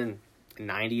 drive in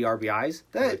 90 RBIs.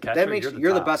 That makes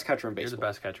you're the best catcher in baseball. You're the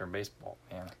best catcher in baseball.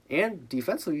 Yeah. And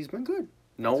defensively, he's been good.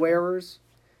 No errors.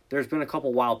 There's been a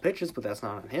couple wild pitches, but that's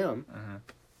not on him.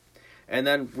 And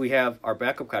then we have our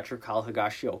backup catcher, Kyle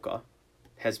Higashioka,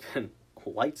 has been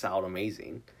lights out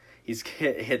amazing. He's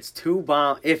hits 2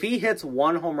 bombs. If he hits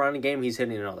 1 home run in a game, he's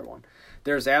hitting another one.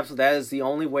 That is the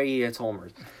only way he hits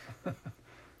homers.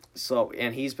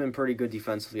 And he's been pretty good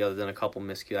defensively, other than a couple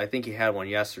miscues. I think he had one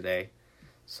yesterday.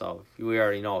 So we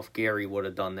already know if Gary would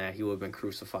have done that, he would have been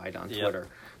crucified on Twitter.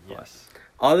 Yes.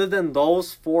 Other than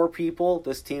those 4 people,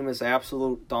 this team is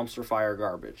absolute dumpster fire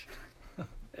garbage.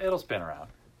 It'll spin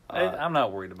around. I'm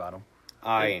not worried about him.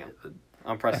 I am.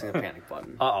 I'm pressing the panic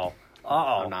button. Uh-oh.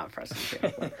 I'm not pressing the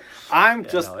panic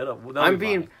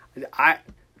button.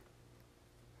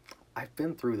 I've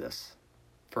been through this.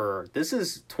 This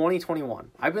is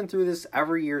 2021. I've been through this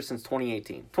every year since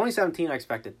 2018. 2017, I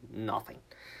expected nothing.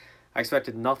 I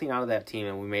expected nothing out of that team,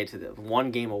 and we made it to the 1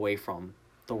 game away from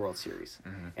the World Series.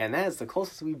 And that is the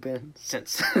closest we've been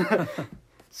since.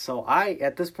 So I,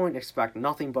 at this point, expect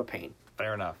nothing but pain.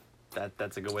 Fair enough.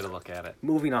 That's a good way to look at it.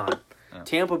 Moving on. Yeah.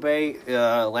 Tampa Bay,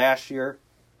 last year,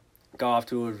 got off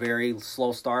to a very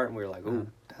slow start, and we were like, ooh,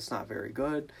 that's not very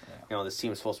good. Yeah. This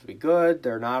team is supposed to be good.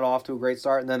 They're not off to a great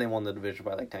start, and then they won the division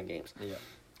by like 10 games. Yeah.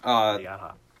 They got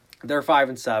hot. They're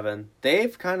 5-7.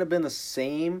 They've kind of been the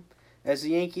same as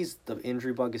the Yankees. The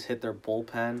injury bug has hit their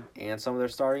bullpen and some of their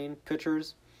starting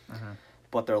pitchers,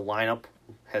 but their lineup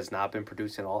has not been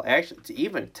producing at all. Actually,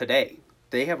 even today,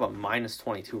 they have a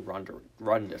 -22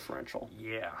 run differential.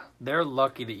 Yeah, they're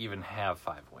lucky to even have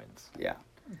 5 wins. Yeah.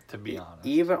 To be honest.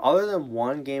 Even other than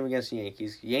 1 game against the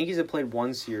Yankees have played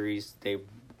 1 series.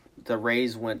 The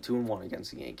Rays went 2-1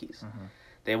 against the Yankees.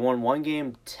 They won 1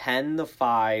 game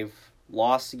 10-5,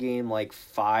 lost the game like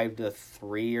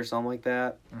 5-3 or something like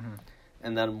that,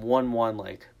 and then won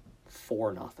like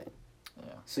 4-0.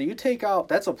 Yeah. So you take out,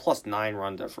 that's a +9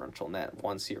 run differential in that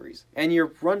 1 series, and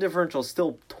your run differential is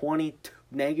still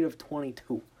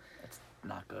 -22. That's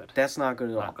not good. That's not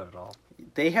good at all. Not good at all.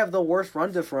 They have the worst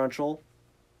run differential.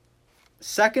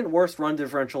 Second worst run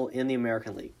differential in the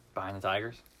American League. Behind the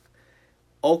Tigers?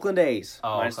 Oakland A's,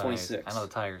 Oh, minus Oakland A's. 26. I know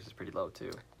the Tigers is pretty low,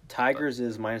 too. Tigers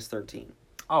is minus 13.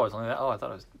 Oh, it's only that? Oh, I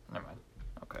thought it was... Never mind.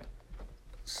 Okay.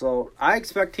 So I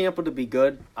expect Tampa to be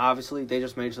good. Obviously, they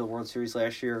just made it to the World Series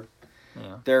last year.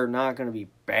 Yeah. They're not going to be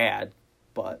bad,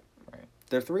 but Right.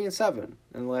 they're 3-7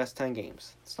 in the last 10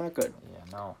 games. It's not good. Yeah,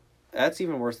 no. That's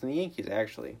even worse than the Yankees,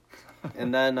 actually.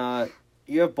 And then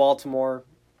you have Baltimore.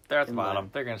 They're at the In bottom. line.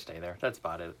 They're going to stay there. That's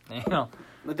about it. You know,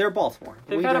 But they're Baltimore.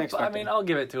 they've We had didn't a, expect I mean, them. I'll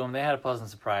give it to them. They had a pleasant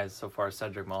surprise so far.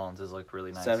 Cedric Mullins has looked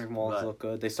really nice. Cedric Mullins but- look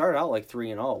good. They started out like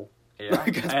 3-0 Yeah.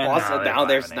 against And Boston. Now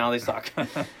they 5-8.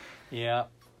 suck. Yeah.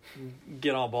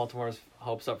 Get all Baltimore's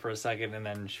hopes up for a second and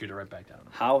then shoot it right back down.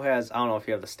 I don't know if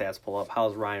you have the stats pull up.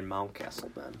 How's Ryan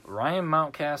Mountcastle been? Ryan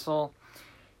Mountcastle,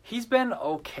 he's been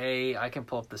okay. I can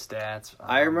pull up the stats.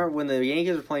 I remember when the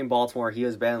Yankees were playing Baltimore, he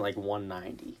was batting like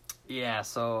 190. Yeah,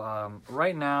 so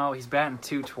right now he's batting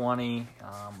 .220,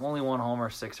 only 1 homer,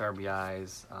 6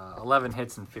 RBIs, 11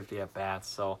 hits and 50 at bats.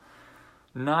 So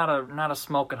not a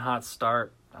smoking hot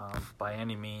start by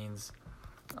any means.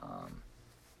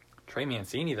 Trey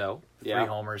Mancini though, 3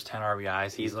 homers, 10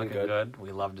 RBIs. He's looking good.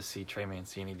 We love to see Trey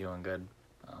Mancini doing good.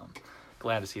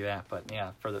 Glad to see that. But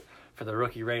yeah, for the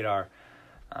rookie radar,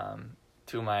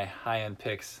 2 of my high-end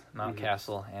picks,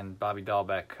 Mountcastle and Bobby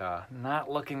Dahlbeck,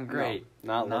 not looking great.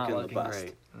 No, not looking the best.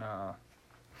 Great. No.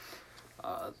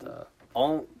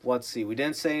 Let's see. We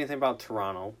didn't say anything about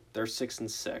Toronto. They're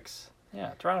 6-6.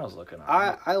 Yeah, Toronto's looking all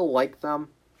right. I like them.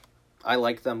 I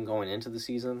like them going into the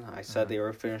season. I said they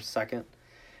were finished second.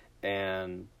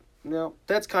 And,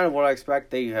 that's kind of what I expect.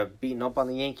 They have beaten up on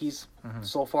the Yankees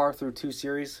so far through 2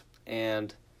 series.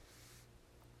 And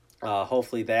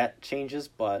hopefully that changes.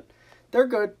 But they're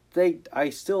good.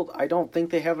 I don't think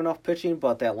they have enough pitching,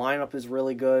 but that lineup is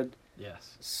really good.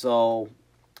 Yes. So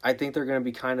I think they're going to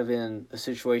be kind of in a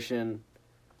situation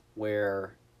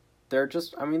where they're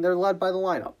led by the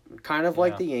lineup. Kind of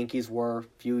like the Yankees were a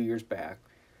few years back.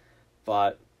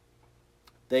 But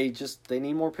they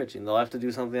need more pitching. They'll have to do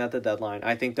something at the deadline.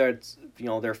 I think they're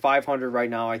 500 right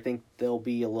now. I think they'll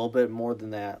be a little bit more than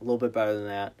that, a little bit better than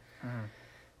that.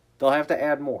 They'll have to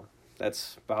add more.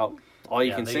 That's about all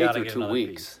you can say through 2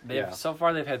 weeks. So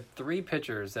far they've had 3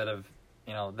 pitchers that have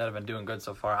been doing good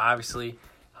so far. Obviously,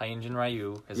 Hyunjin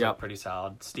Ryu has looked pretty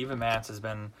solid. Steven Matz has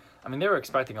been. I mean, they were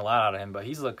expecting a lot out of him, but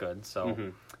he's looked good.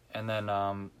 So, and then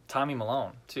Tommy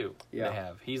Malone too.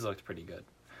 Yeah, he's looked pretty good.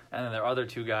 And then there are other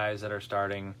 2 guys that are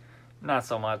starting, not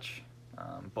so much.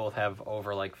 Both have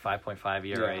over like 5.5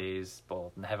 ERAs.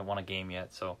 Both haven't won a game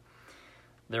yet. So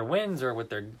their wins are with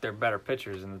their better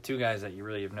pitchers, and the 2 guys that you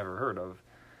really have never heard of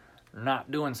are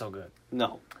not doing so good.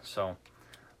 No. So,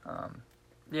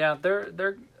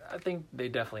 they're. I think they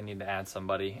definitely need to add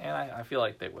somebody, and I feel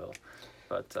like they will.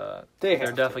 But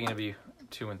they're definitely going to be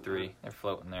 2 and 3. They're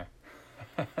floating there.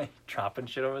 Dropping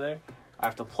shit over there. I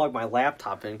have to plug my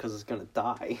laptop in because it's going to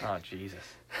die. Oh, Jesus.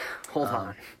 Hold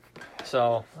on.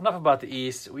 So, enough about the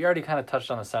East. We already kind of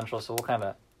touched on the Central, so we'll kind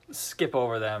of skip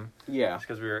over them. Yeah.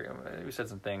 Because we said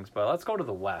some things. But let's go to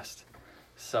the West.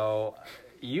 So,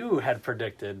 you had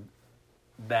predicted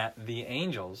that the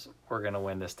Angels were going to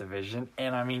win this division.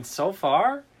 And, I mean, so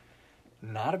far,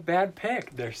 not a bad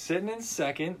pick. They're sitting in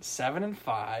second,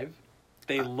 7-5.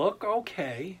 They look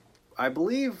okay. I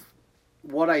believe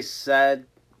what I said...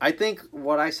 I think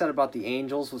what I said about the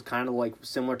Angels was kind of like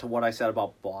similar to what I said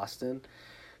about Boston,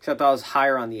 except I was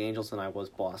higher on the Angels than I was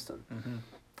Boston.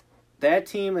 That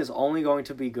team is only going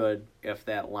to be good if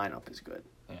that lineup is good.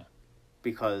 Yeah.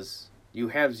 Because you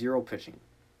have 0 pitching.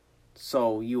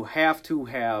 So you have to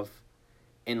have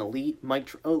an elite... Mike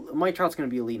Trout's going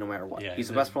to be elite no matter what. Yeah, he's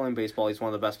the best player in baseball. He's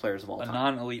one of the best players of all A time.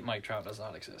 non-elite Mike Trout does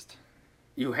not exist.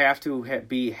 You have to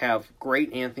have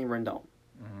great Anthony Rendon.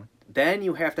 Then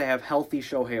you have to have healthy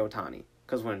Shohei Ohtani.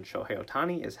 Because when Shohei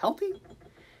Ohtani is healthy,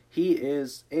 he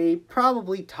is a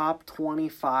probably top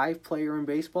 25 player in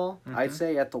baseball. I'd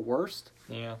say at the worst.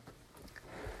 Yeah.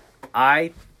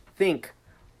 I think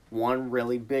one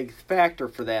really big factor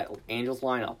for that Angels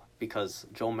lineup, because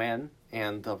Joe Madden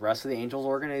and the rest of the Angels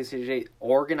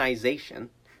organization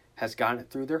has gotten it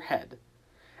through their head.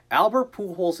 Albert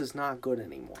Pujols is not good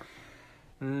anymore.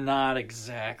 Not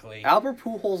exactly. Albert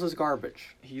Pujols is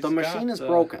garbage. The machine is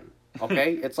broken.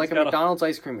 Okay? It's like a McDonald's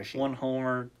ice cream machine. 1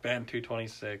 homer, batting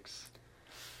 .226.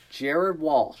 Jared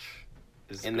Walsh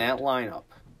in that lineup.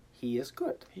 He is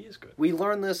good. He is good. We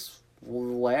learned this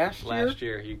last year. Last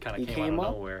year, he kind of came out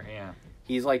of nowhere. Yeah.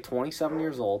 He's like 27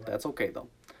 years old. That's okay, though.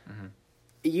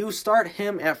 You start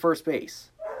him at first base.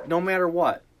 No matter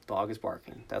what. Dog is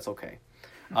barking. That's okay.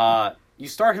 You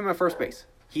start him at first base.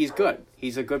 He's good.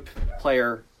 He's a good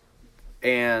player.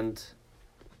 And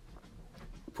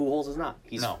Pujols is not.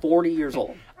 He's No. 40 years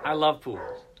old. I love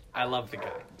Pujols. I love the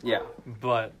guy. Yeah.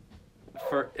 But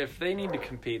if they need to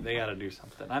compete, they got to do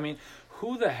something. I mean,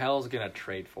 who the hell's going to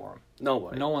trade for him?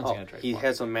 Nobody. No one's gonna trade He for him.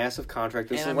 has a massive contract.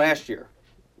 This And is I mean- last year.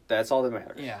 That's all that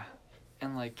matters. Yeah.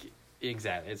 And, like,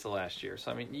 exactly. It's the last year.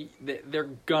 So, I mean, they're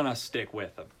going to stick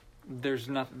with him.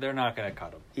 They're not going to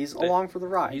cut him. He's along for the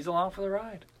ride. He's along for the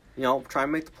ride. You know, try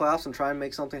and make the playoffs and try and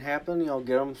make something happen. You know,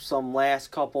 get him some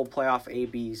last couple playoff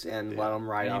ABs and let him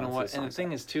ride And out. you know into what? the And the sunset.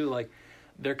 thing is, too, like,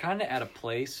 they're kind of at a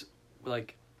place,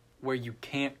 like, where you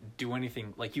can't do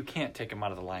anything. Like, you can't take him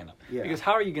out of the lineup. Yeah. Because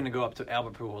how are you going to go up to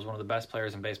Albert Pujols, one of the best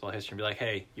players in baseball history, and be like,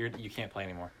 hey, you can't play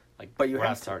anymore. Like, But you we're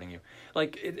have not to. starting you.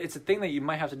 Like, it's a thing that you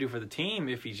might have to do for the team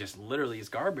if he just literally is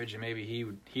garbage, and maybe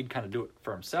he'd kind of do it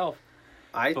for himself.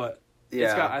 But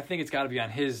yeah. I think it's got to be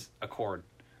on his accord,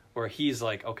 where he's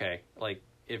like, okay, like,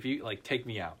 if you, like, take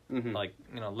me out, Mhm. like,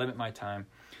 you know, limit my time.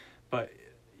 But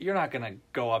you're not going to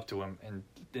go up to him and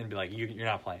be like, you're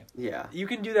not playing. Yeah. You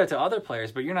can do that to other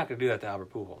players, but you're not going to do that to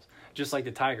Albert Pujols. Just like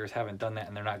the Tigers haven't done that,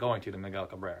 and they're not going to Miguel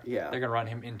Cabrera. Yeah. They're going to run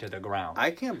him into the ground.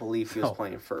 I can't believe he was So-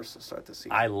 playing first to start the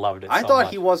season. I loved it I so thought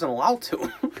much. he wasn't allowed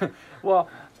to. Well,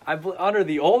 under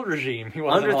the old regime, he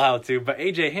wasn't Under- allowed to, but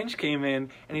A.J. Hinch came in,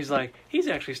 and he's like, he's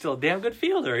actually still a damn good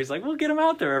fielder. He's like, we'll get him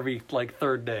out there every, like,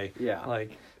 third day. Yeah.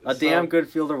 Like, A damn good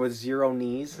fielder with 0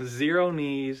 knees, Zero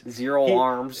knees. 0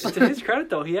 arms. To his credit,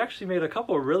 though, he actually made a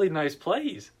couple of really nice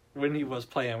plays when he was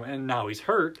playing, and now he's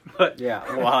hurt. But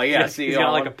Yeah. Well, yeah. he's See,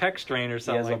 got like a pec strain or he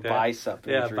something has like a that. bicep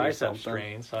injury Yeah, or bicep something.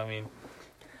 strain. So I mean,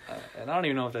 and I don't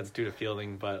even know if that's due to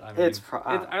fielding, but I mean,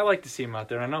 I like to see him out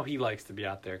there. And I know he likes to be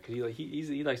out there because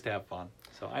he likes to have fun.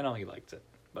 So I know he likes it.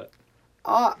 But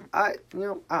I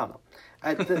don't know.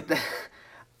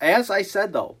 As I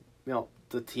said though, you know,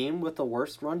 the team with the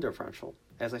worst run differential,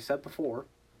 as I said before,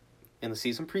 in the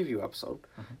season preview episode,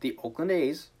 the Oakland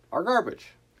A's are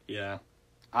garbage. yeah,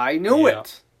 I knew Yeah.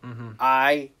 it. mm-hmm.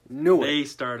 I knew it. They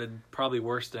started probably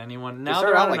worse than anyone. They Now started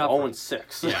they're out on like an 0 up-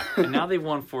 6. Yeah, and now they've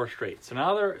won 4 straight. So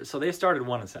they started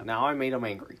 1-7. Now I made them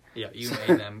angry. Yeah, you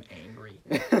made them angry.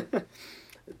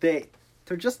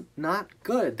 They're just not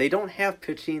good. They don't have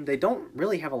pitching. They don't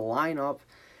really have a lineup.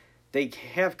 They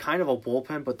have kind of a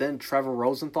bullpen, but then Trevor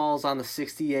Rosenthal's on the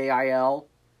 60 AIL.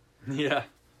 Yeah.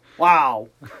 Wow.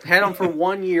 Had him for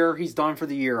 1 year. He's done for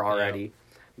the year already.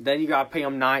 Then you got to pay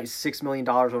him $6 million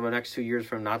over the next 2 years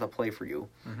for him not to play for you.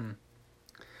 Mm-hmm.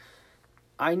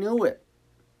 I knew it.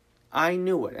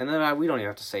 And then we don't even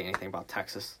have to say anything about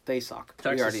Texas. They suck. We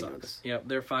Texas already sucks. knew this. Yep,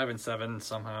 they're 5-7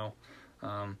 somehow.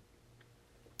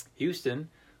 Houston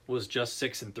was just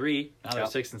 6-3. Now they're Yep.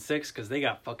 6-6 because they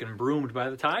got fucking broomed by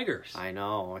the Tigers. I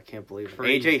know. I can't believe it.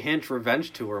 Crazy. AJ Hinch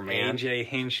revenge tour, man. AJ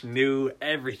Hinch knew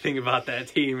everything about that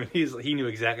team, and he knew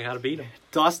exactly how to beat them.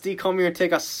 Dusty, come here and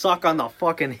take a suck on the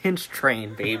fucking Hinch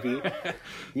train, baby.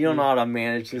 You don't know how to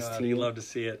manage this God, team. you love to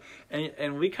see it.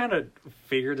 And we kind of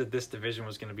figured that this division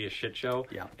was going to be a shit show.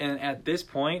 Yeah. And at this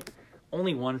point,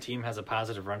 only one team has a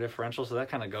positive run differential, so that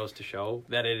kind of goes to show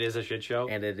that it is a shit show.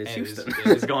 And it is Houston. It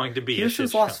is going to be a shit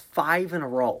Houston's show. lost 5 in a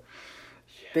row.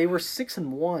 They were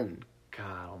 6-1.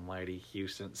 God almighty,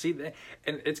 Houston. See,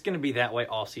 and it's going to be that way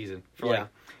all season. Yeah.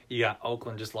 You got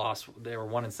Oakland just lost. They were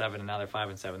 1-7, and now they're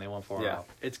 5-7. They won 4 in a Yeah. row.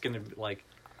 It's going to be like,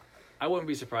 I wouldn't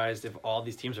be surprised if all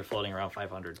these teams are floating around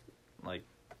 500. Like,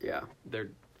 Yeah. they're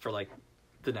for like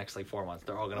the next 4 months.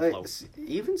 They're all going to float.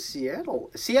 Even Seattle.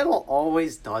 Seattle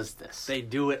always does this. They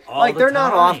do it all like the they're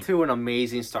time. not off to an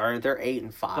amazing start. They're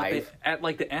 8-5. But at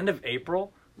like the end of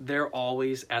April, they're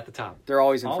always at the top. They're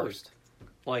always in Always. first.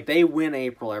 Like They win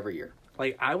April every year.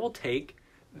 Like I will take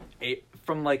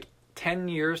from like 10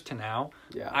 years to now.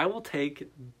 Yeah. I will take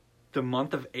the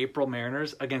month of April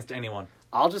Mariners against anyone.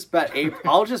 I'll just bet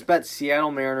I'll just bet Seattle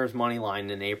Mariners money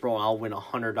line in April, and I'll win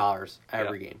 $100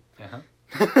 every game. Uh-huh.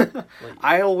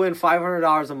 I'll win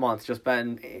 $500 a month just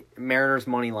betting Mariners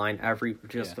money line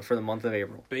for the month of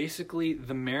April. Basically,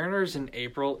 the Mariners in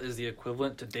April is the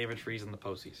equivalent to David Freese in the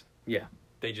postseason. Yeah,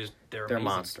 They're They're amazing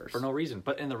monsters. for no reason.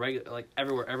 But in the regular, like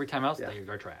every time else, Yeah.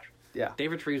 they're trash. yeah.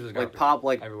 David Freese was Like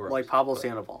garbage. Everywhere else. Pablo But-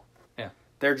 Sandoval. Yeah.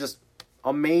 They're just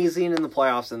amazing in the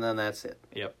playoffs, and then that's it.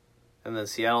 Yep. And then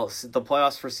the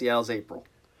playoffs for Seattle's April.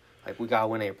 Like we gotta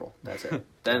win April. That's it.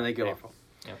 Then they go. April.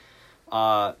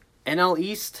 Yep. NL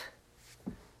East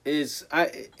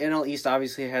NL East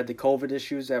obviously had the COVID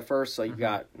issues at first, so you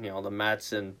got the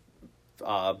Mets and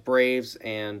Braves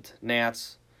and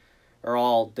Nats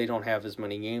they don't have as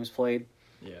many games played,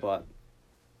 Yeah. but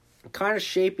kind of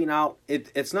shaping out.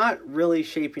 It's not really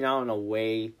shaping out in a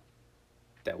way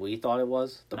that we thought it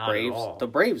was. Not at all. The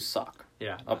Braves suck.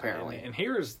 Yeah, apparently. And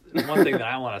here's one thing that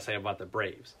I want to say about the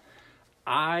Braves.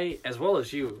 I, as well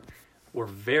as you, were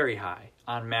very high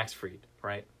on Max Fried,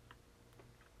 right?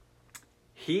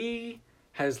 He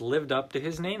has lived up to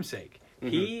his namesake.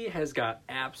 He has got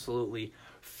absolutely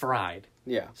fried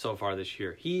Yeah. so far this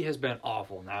year. He has been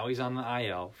awful. Now he's on the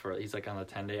IL he's like on the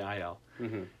 10-day IL.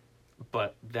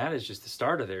 But that is just the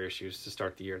start of their issues to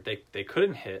start the year. They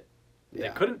couldn't hit. They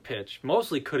couldn't pitch.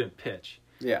 Mostly couldn't pitch.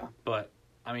 Yeah. But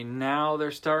I mean, now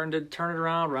they're starting to turn it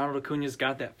around. Ronald Acuna's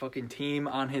got that fucking team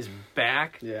on his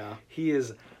back. Yeah. He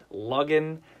is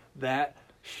lugging that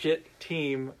shit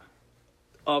team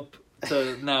up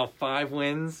to now 5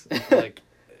 wins. Like,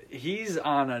 he's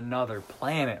on another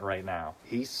planet right now.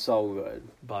 He's so good.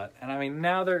 And I mean,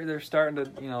 now they're starting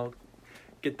to,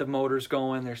 get the motors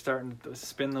going. They're starting to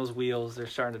spin those wheels. They're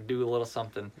starting to do a little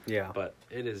something. Yeah. But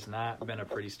it has not been a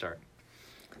pretty start.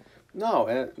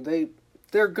 No,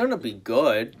 they're gonna be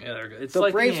good. Yeah, they're good. It's The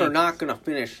like Braves the are not gonna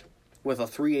finish with a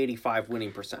 385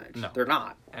 winning percentage. No. They're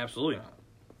not. Absolutely not.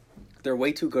 They're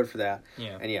way too good for that.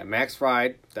 Yeah. And yeah, Max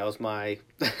Fried, that was my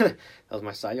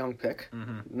Cy Young pick.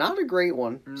 Not a great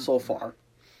one so far,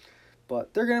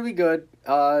 but they're gonna be good.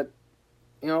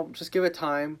 Just give it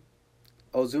time.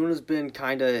 Ozuna's been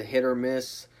kind of hit or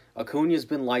miss. Acuna's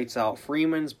been lights out.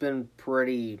 Freeman's been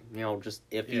pretty, just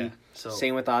iffy. Yeah, so-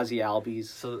 Same with Ozzy Albies.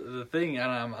 So the thing, and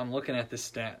I'm looking at this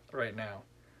stat right now.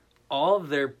 All of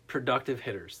their productive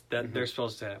hitters that they're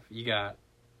supposed to have. You got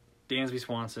Dansby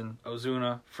Swanson,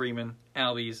 Ozuna, Freeman,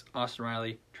 Albies, Austin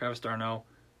Riley, Travis d'Arnaud.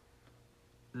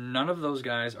 None of those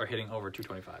guys are hitting over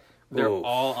 225. They're Oof.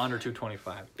 all under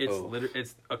 225. It's Oof.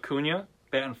 It's Acuna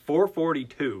batting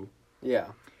 442, Yeah.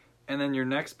 and then your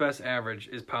next best average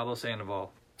is Pablo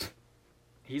Sandoval.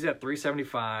 He's at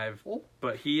 375,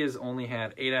 but he has only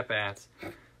had 8 at bats,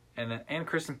 and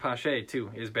Kristen Pache too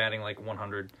is batting like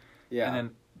 100. Yeah. And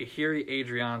then Ihiri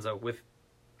Adrianza with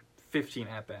 15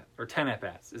 at bat or 10 at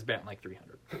bats is batting like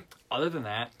 300. Other than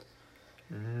that,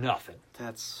 nothing.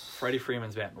 That's Freddie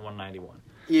Freeman's batting 191.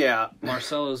 yeah.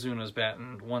 Marcelo Ozuna's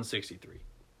batting 163.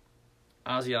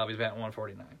 Ozzy Albies batting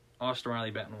 149. Austin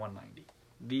Riley batting 190.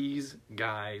 These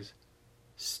guys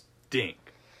stink.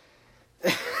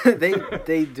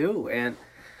 they do, and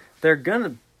they're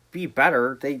gonna be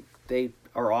better. They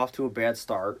are off to a bad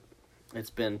start.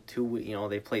 It's been 2 weeks.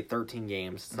 They played 13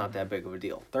 games. It's not that big of a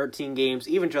deal. 13 games,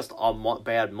 even just a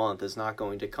bad month, is not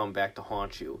going to come back to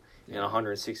haunt you in a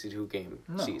 162 game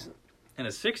season. In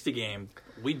a 60 game,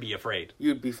 we'd be afraid.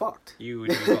 You'd be fucked. You would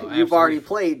be absolutely You've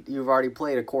already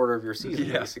played a quarter of your season,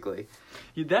 Yeah. basically.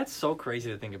 That's so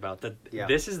crazy to think about. That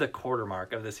This is the quarter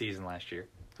mark of the season last year.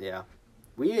 Yeah.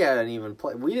 We didn't even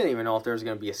know if there was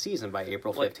going to be a season by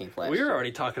April 15th last We were year.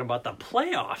 already talking about the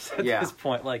playoffs at this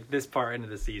point, like this part into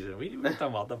the season. We were talking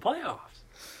about the playoffs.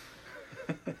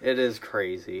 It is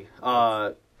crazy.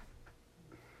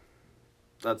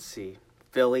 Let's see.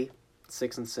 Philly,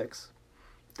 6-6.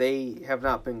 They have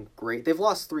not been great. They've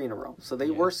lost 3 in a row, so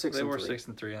they were 6-3. They were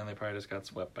 6-3, and they probably just got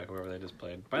swept by whoever they just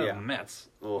played. By the Mets.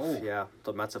 Oof, yeah.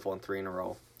 The Mets have won 3 in a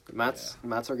row. The Mets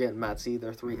are getting Metsy.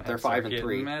 They're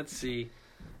 5-3. Metsy.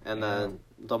 And then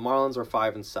the Marlins are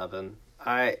 5-7.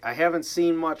 I haven't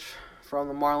seen much from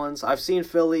the Marlins. I've seen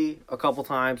Philly a couple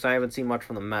times. I haven't seen much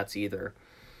from the Mets either.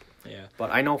 Yeah.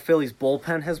 But I know Philly's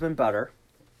bullpen has been better.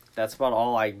 That's about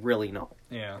all I really know.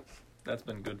 Yeah, that's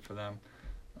been good for them.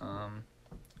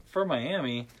 For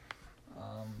Miami,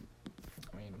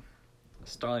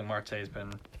 Starling Marte's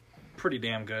been pretty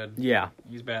damn good. Yeah.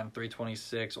 He's batting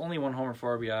 326, only 1 homer,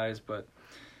 4 RBIs,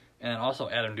 and also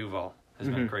Adam Duvall has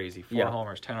been crazy. 4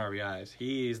 homers, 10 RBIs.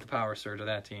 He's the power surge of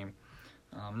that team.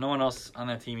 No one else on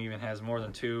that team even has more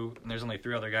than 2, and there's only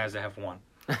 3 other guys that have 1.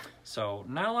 So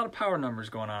not a lot of power numbers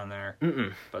going on there.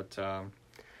 But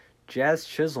Jazz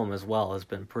Chisholm as well has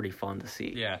been pretty fun to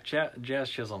see. yeah, Jazz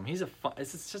Chisholm.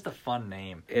 It's just a fun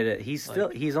name. He's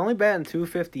only batting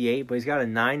 258, but he's got a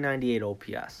 998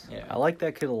 OPS. Yeah. I like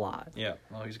that kid a lot. Yeah,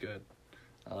 well, he's good.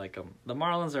 I like him. The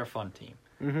Marlins are a fun team.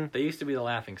 Mm-hmm. They used to be the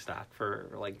laughingstock for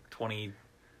like 20.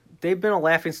 They've been a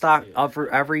laughingstock for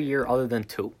every year other than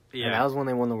 2. Yeah. And that was when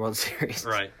they won the World Series.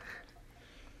 Right.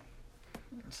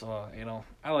 So,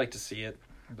 I like to see it.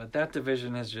 But that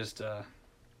division has just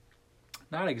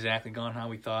not exactly gone how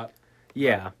we thought.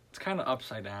 Yeah. It's kind of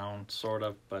upside down, sort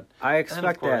of. But I and then, of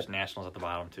expect course, that. Nationals at the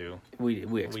bottom, too.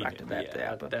 We expected that to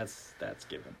happen. That's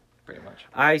given, pretty much.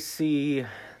 I see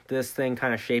this thing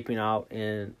kind of shaping out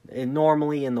in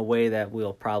normally in the way that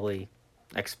we'll probably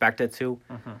expect it to.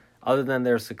 Mm-hmm. Other than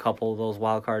there's a couple of those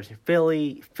wild cards.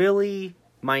 Philly,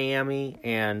 Miami,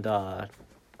 and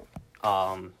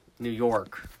New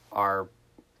York are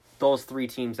those 3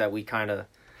 teams that we kind of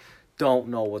don't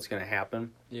know what's going to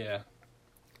happen. Yeah.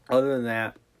 Other than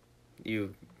that,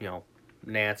 you know,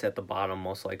 Nats at the bottom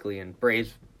most likely, and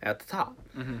Braves at the top.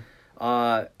 Mm-hmm.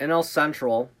 NL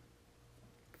Central,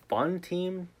 fun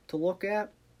team to look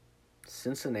at,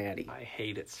 Cincinnati. I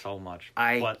hate it so much.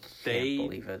 I but can't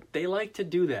believe it. They like to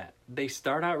do that. They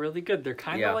start out really good. They're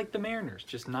kind of Yeah. like the Mariners,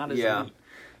 just not as Yeah. elite.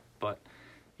 But,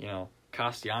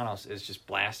 Castellanos is just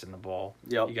blasting the ball.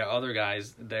 Yep. You got other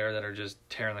guys there that are just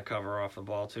tearing the cover off the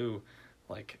ball too.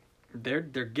 Like they're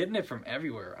getting it from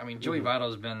everywhere. I mean, Joey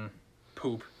Votto's been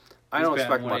poop. I He's don't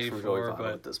batting expect much from Joey 184, Votto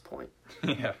but- at this point.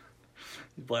 Yeah.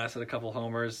 He blasted a couple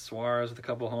homers. Suarez with a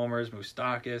couple homers.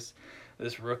 Moustakas.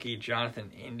 This rookie,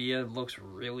 Jonathan India, looks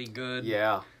really good.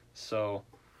 Yeah. So,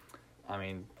 I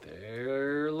mean,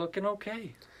 they're looking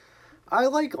okay. I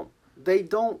like them. They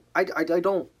don't. I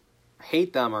don't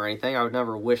hate them or anything. I would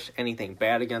never wish anything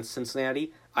bad against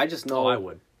Cincinnati. I just know. Oh, I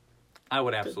would. I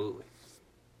would absolutely.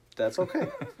 That's okay.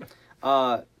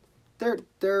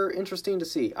 They're interesting to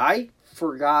see. I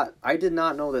forgot. I did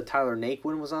not know that Tyler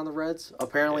Naquin was on the Reds.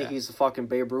 Apparently, Yeah. he's a fucking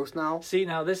Babe Ruth now. See,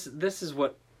 now this is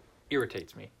what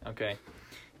irritates me, okay?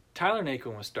 Tyler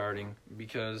Naquin was starting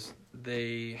because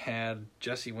they had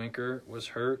Jesse Winker was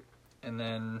hurt, and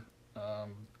then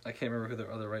I can't remember who the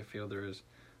other right fielder is.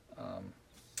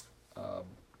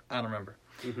 I don't remember.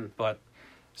 Mm-hmm. But,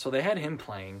 so they had him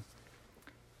playing,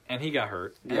 and he got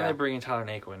hurt. And Yeah. then they bring in Tyler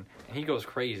Naquin, and he goes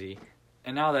crazy.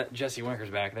 And now that Jesse Winker's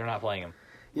back, they're not playing him.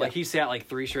 Yeah. Like, he sat,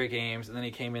 3 straight games, and then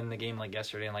he came in the game,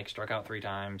 yesterday and, struck out 3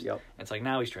 times. Yep. It's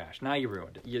now he's trash. Now you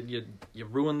ruined it. You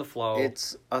ruined the flow.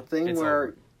 It's a thing It's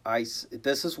where over.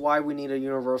 this is why we need a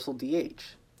universal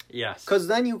DH. Yes. Because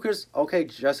then you could, okay,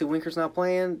 Jesse Winker's not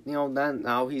playing, then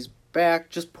now he's back,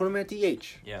 just put him at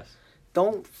DH. Yes.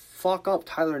 Don't fuck up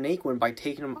Tyler Naquin by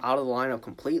taking him out of the lineup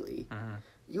completely. Mm-hmm.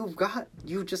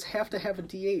 You just have to have a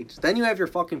DH. Then you have your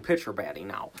fucking pitcher batting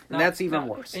now. And Now- that's even now,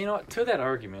 worse. You know what? To that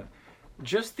argument,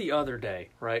 just the other day,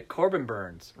 right? Corbin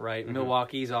Burns, right?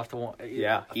 Milwaukee's off the one.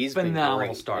 Yeah, he's been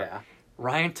phenomenal great, start. yeah.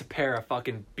 Ryan Tepera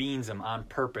fucking beans him on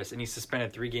purpose, and he's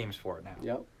suspended 3 games for it now.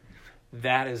 Yep.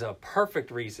 That is a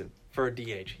perfect reason for a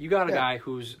DH. You got a Yeah. guy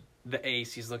who's the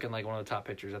ace. He's looking like one of the top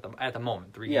pitchers at the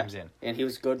moment. 3 Yeah. games in, And he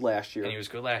was good last year. and he was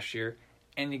good last year.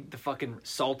 And the fucking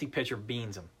salty pitcher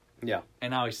beans him, Yeah.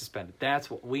 and now he's suspended. That's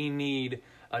what we need.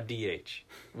 A DH.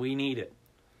 We need it.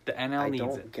 The NL I needs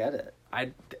don't it. get it.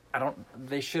 I don't.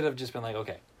 They should have just been like,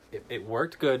 okay, it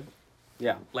worked good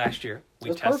Yeah. last year. We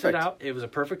It was tested it perfect. out. It was a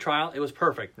perfect trial. It was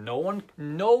perfect. No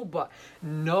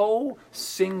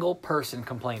single person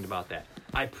complained about that.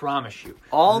 I promise you.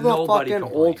 All the Nobody fucking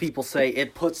complained. old people say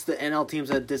it puts the NL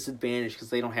teams at a disadvantage because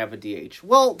they don't have a DH.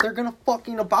 Well, they're going to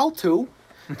fucking about to.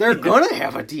 They're going to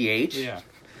have a DH. Yeah.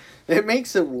 It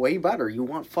makes it way better. You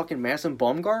want fucking Madison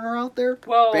Bumgarner out there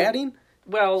Well, batting?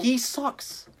 Well, He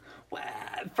sucks.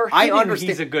 for I hitting, understand.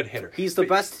 he's a good hitter. He's the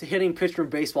best hitting pitcher in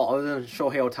baseball other than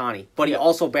Shohei Ohtani. But he Yeah.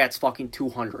 also bats fucking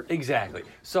 200. Exactly.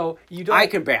 So you don't. I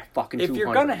can bat fucking If 200.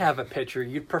 you're gonna have a pitcher,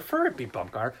 you'd prefer it be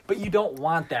Bumgarner, but you don't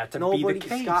want that to be the Nobody's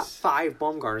case. got 5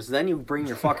 Bumgarners. Then you bring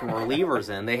your fucking relievers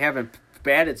in. They haven't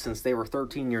batted since they were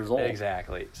 13 years old.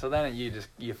 Exactly. So then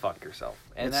you fuck yourself,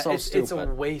 and It's that, so it's a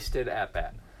stupid. wasted at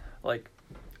bat. Like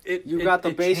it. You it- got the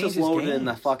it bases changes loaded in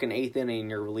the games. fucking 8th inning and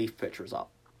your relief pitcher's up.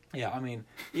 Yeah, I mean,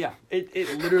 yeah, it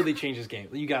literally changes game.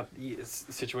 You got a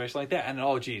situation like that, and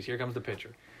oh geez, here comes the pitcher.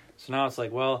 So now it's like,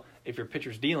 well, if your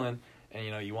pitcher's dealing, and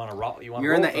you want to roll,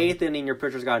 You're in the 8th inning, your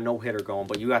pitcher's got a no-hitter going,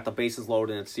 but you got the bases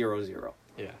loaded and it's 0-0.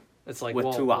 Yeah, it's like With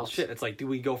well, 2 well, outs. shit. It's like, do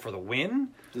we go for the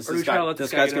win, This or do we try to guy, let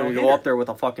this guy guy's get going to a go hitter? up there with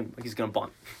a fucking... He's going to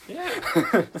bunt. Yeah,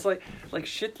 it's like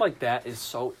shit like that is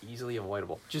so easily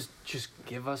avoidable. Just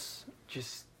give us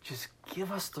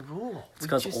give us the rule. It's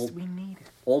 'cause We need it.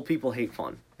 Old people hate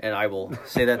fun, and I will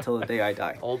say that till the day I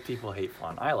die. Old people hate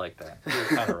fun. I like that. You're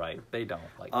kind of right. They don't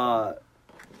like fun.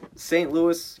 St.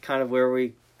 Louis, kind of where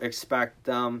we expect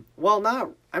them. Well, not.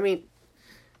 I mean,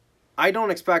 I didn't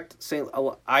expect St.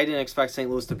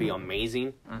 Louis to be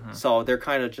amazing. Mm-hmm. So they're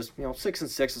kind of just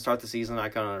 6-6 to start the season. I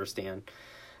kind of understand.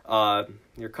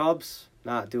 Your Cubs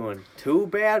not doing too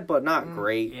bad, but not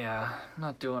great. Yeah,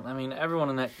 not doing. I mean, everyone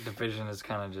in that division is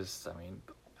kind of just. I mean,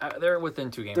 they're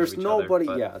within 2 games. There's of each nobody.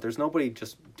 Other, but, There's nobody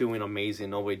just doing amazing.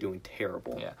 Nobody doing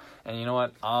terrible. Yeah, and you know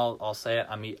what? I'll say it.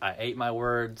 I ate my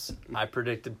words. I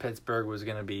predicted Pittsburgh was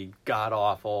going to be god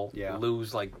awful. Yeah.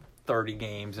 Lose 30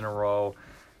 games in a row.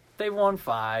 They won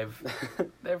 5.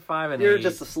 They're 5-8. You're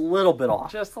just a little bit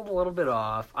off. Just a little bit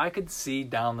off. I could see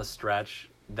down the stretch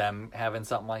them having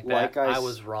something like that. Like I I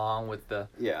was wrong with the.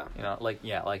 Yeah. Like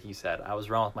you said, I was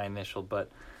wrong with my initial, but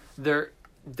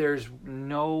there's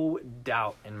no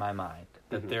doubt in my mind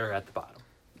that they're at the bottom.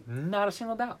 Not a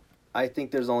single doubt. I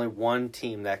think there's only one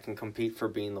team that can compete for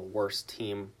being the worst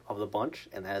team of the bunch,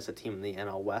 and that is a team in the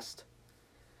NL West.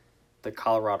 The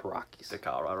Colorado Rockies. The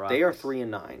Colorado Rockies. They are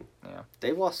 3-9. Yeah.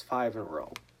 They've lost 5 in a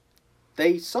row.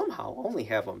 They somehow only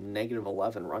have a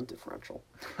 -11 run differential.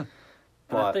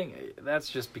 And I think that's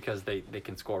just because they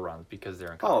can score runs because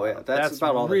they're in Colorado. Oh, yeah. That's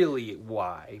about all. Really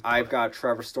why. I've got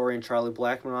Trevor Story and Charlie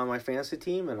Blackmon on my fantasy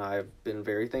team, and I've been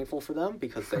very thankful for them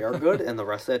because they are good, and the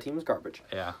rest of that team is garbage.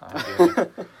 Yeah, I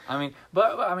do.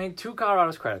 I mean, to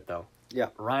Colorado's credit, though. Yeah.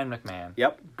 Ryan McMahon.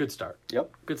 Yep. Good start.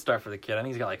 Yep. Good start for the kid. I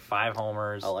think he's got like 5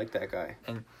 homers. I like that guy.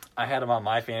 And I had him on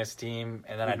my fantasy team,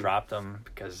 and then I dropped him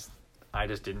because I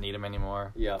just didn't need him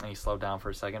anymore. Yeah. And he slowed down for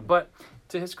a second. But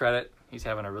to his credit, he's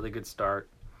having a really good start.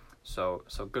 So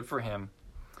good for him.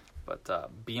 But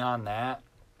beyond that,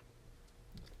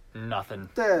 nothing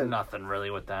really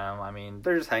with them. I mean,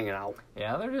 They're just hanging out.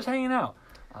 yeah, they're just hanging out.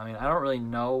 I mean, I don't really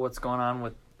know what's going on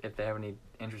with if they have any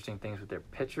interesting things with their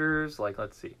pitchers. Like,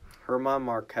 let's see. Herman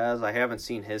Marquez, I haven't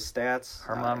seen his stats.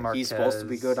 Herman Marquez. He's supposed to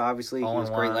be good, obviously. He was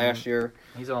great 0-1. last year.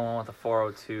 He's 0-1 with a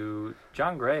 4.02.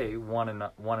 John Gray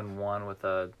 1-1 with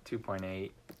a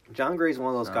 2.8. John Gray's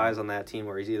one of those guys on that team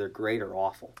where he's either great or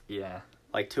awful. Yeah.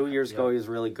 Like 2 years ago, he was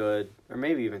really good, or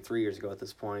maybe even 3 years ago at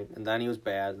this point, and then he was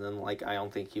bad, and then I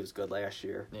don't think he was good last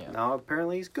year. Yeah. Now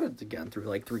apparently he's good again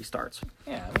through 3 starts.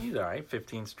 Yeah, I mean, he's all right.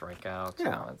 15 strikeouts. Yeah.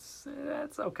 You know,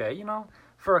 that's okay. You know,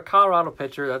 for a Colorado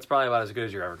pitcher, that's probably about as good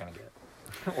as you're ever going to get.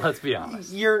 Let's be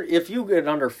honest. If you get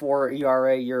under 4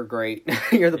 ERA, you're great.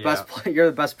 You're the best. You're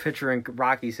the best pitcher in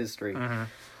Rockies history.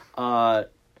 Mm-hmm.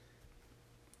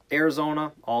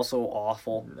 Arizona also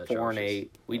awful, Atrocious. 4-8.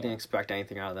 We didn't expect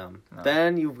anything out of them. No.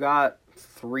 Then you've got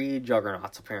 3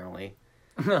 juggernauts apparently.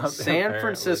 San Apparently.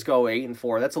 Francisco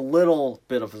 8-4. That's a little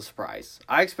bit of a surprise.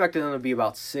 I expected them to be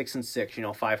about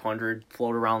 6-6. 500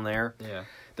 float around there. Yeah.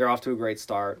 They're off to a great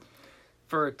start.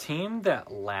 For a team that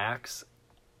lacks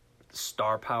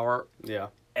star power Yeah.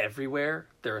 everywhere,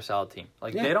 they're a solid team.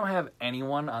 Yeah. They don't have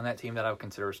anyone on that team that I would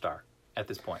consider a star at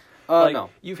this point. No.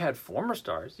 You've had former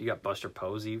stars. You got Buster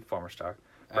Posey, former star.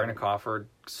 Brandon Crawford,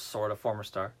 sort of former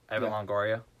star. Evan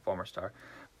Longoria, former star.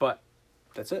 But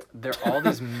That's it. they're all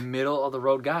these middle of the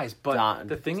road guys. But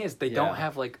the thing is, they Yeah. don't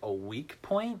have a weak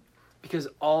point because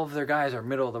all of their guys are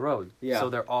middle of the road. Yeah. So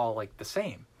they're all the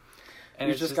same. And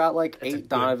You've just got it's a 8 good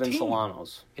Donovan team.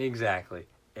 Solanos. Exactly.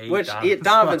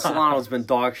 Donovan Solano's been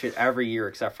dog shit every year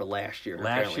except for last year.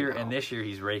 Last year now. and this year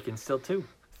he's raking still too.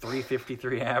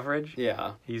 353 average.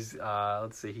 Yeah. He's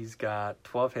let's see, he's got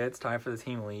 12 hits, tied for the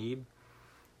team lead.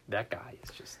 That guy is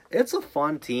just It's a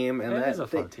fun team. And it is a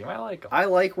fun team. I like him. I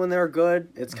like when they're good.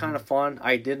 It's kind of fun.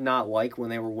 I did not like when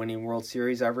they were winning World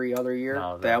Series every other year.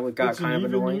 No, that got it's kind of an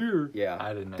even annoying. year. Yeah.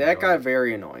 I didn't That enjoy got it.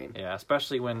 very annoying. Yeah,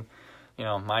 especially when,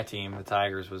 my team, the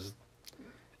Tigers, was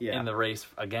Yeah. in the race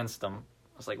against them.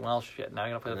 I was like, well, shit, now I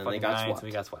gotta play the And then they fucking got Giants, and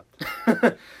we got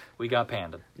swept. We got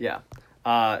panded. Yeah.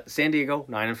 San Diego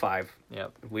 9-5.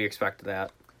 Yep. We expected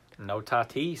that. No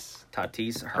Tatis.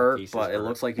 Tatis hurt, Tatis is but it hurt.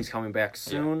 looks like he's coming back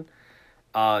soon.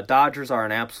 Dodgers are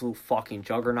an absolute fucking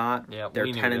juggernaut. Yeah, They're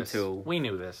we knew 10-2. We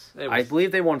knew this. It I was,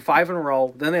 believe they won 5 in a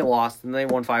row. Then they lost, and they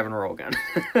won 5 in a row again.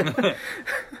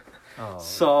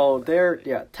 So they're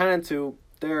 10-2.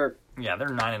 They're yeah, they're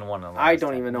 9-1 in the last I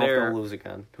don't 10. even know if they'll lose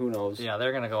again. Who knows? Yeah,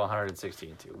 they're gonna go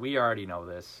 116-2. We already know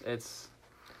this.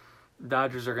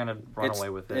 Dodgers are gonna run away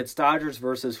with it. It's Dodgers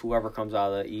versus whoever comes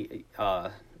out of the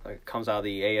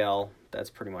AL. That's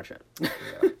pretty much it.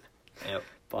 Yep.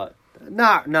 But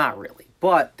not really.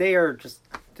 But they're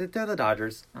the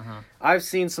Dodgers. Mm-hmm. I've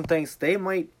seen some things. They're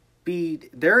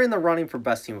in the running for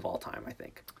best team of all time. I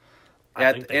think.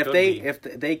 If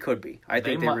they could be, I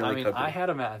think they really could be. I had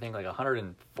them at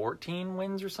 114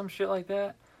 wins or some shit like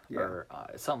that, Yeah. or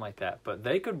something like that. But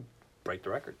they could break the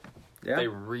record. Yeah. They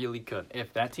really could.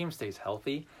 If that team stays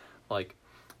healthy,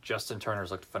 Justin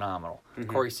Turner's looked phenomenal.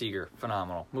 Corey Seager,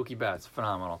 phenomenal. Mookie Betts,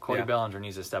 phenomenal. Cody Bellinger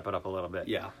needs to step it up a little bit.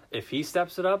 Yeah. If he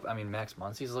steps it up, Max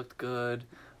Muncy's looked good.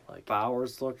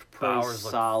 Bowers looked pretty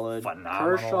solid.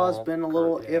 phenomenal. Kershaw's been a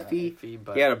little iffy.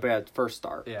 But He had a bad first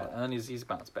start. yeah, and then he's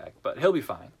bounced back, but he'll be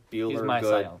fine. Buehler, He's my good.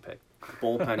 Cy Young pick.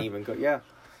 Bullpen even good. Yeah.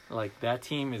 That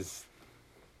team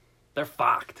they're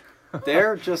fucked.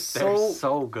 They're just They're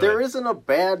so good. There isn't a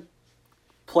bad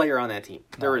player on that team.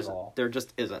 There Not at isn't. all. There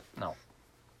just isn't. No.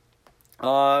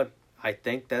 I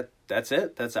think that's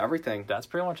it. That's everything. That's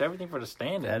pretty much everything for the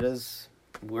standings.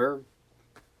 We're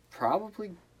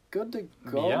probably good to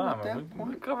go at that we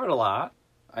point. covered a lot.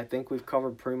 I think we've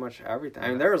covered pretty much everything. I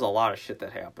mean, there was a lot of shit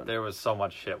that happened. There was so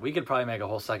much shit. We could probably make a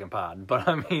whole second pod, but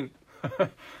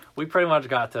We pretty much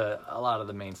got to a lot of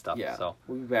the main stuff. Yeah. So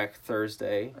We'll be back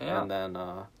Thursday, Yeah. and then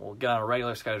we'll get on a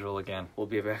regular schedule again. we'll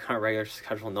be back on a regular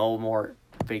schedule. No more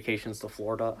vacations to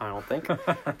Florida, I don't think.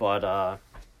 But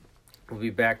we'll be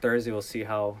back Thursday. We'll see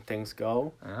how things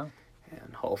go, Yeah.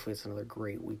 and hopefully it's another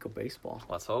great week of baseball.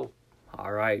 Let's hope.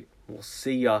 All right. We'll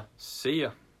see ya. See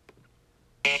ya.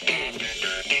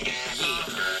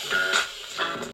 Yeah.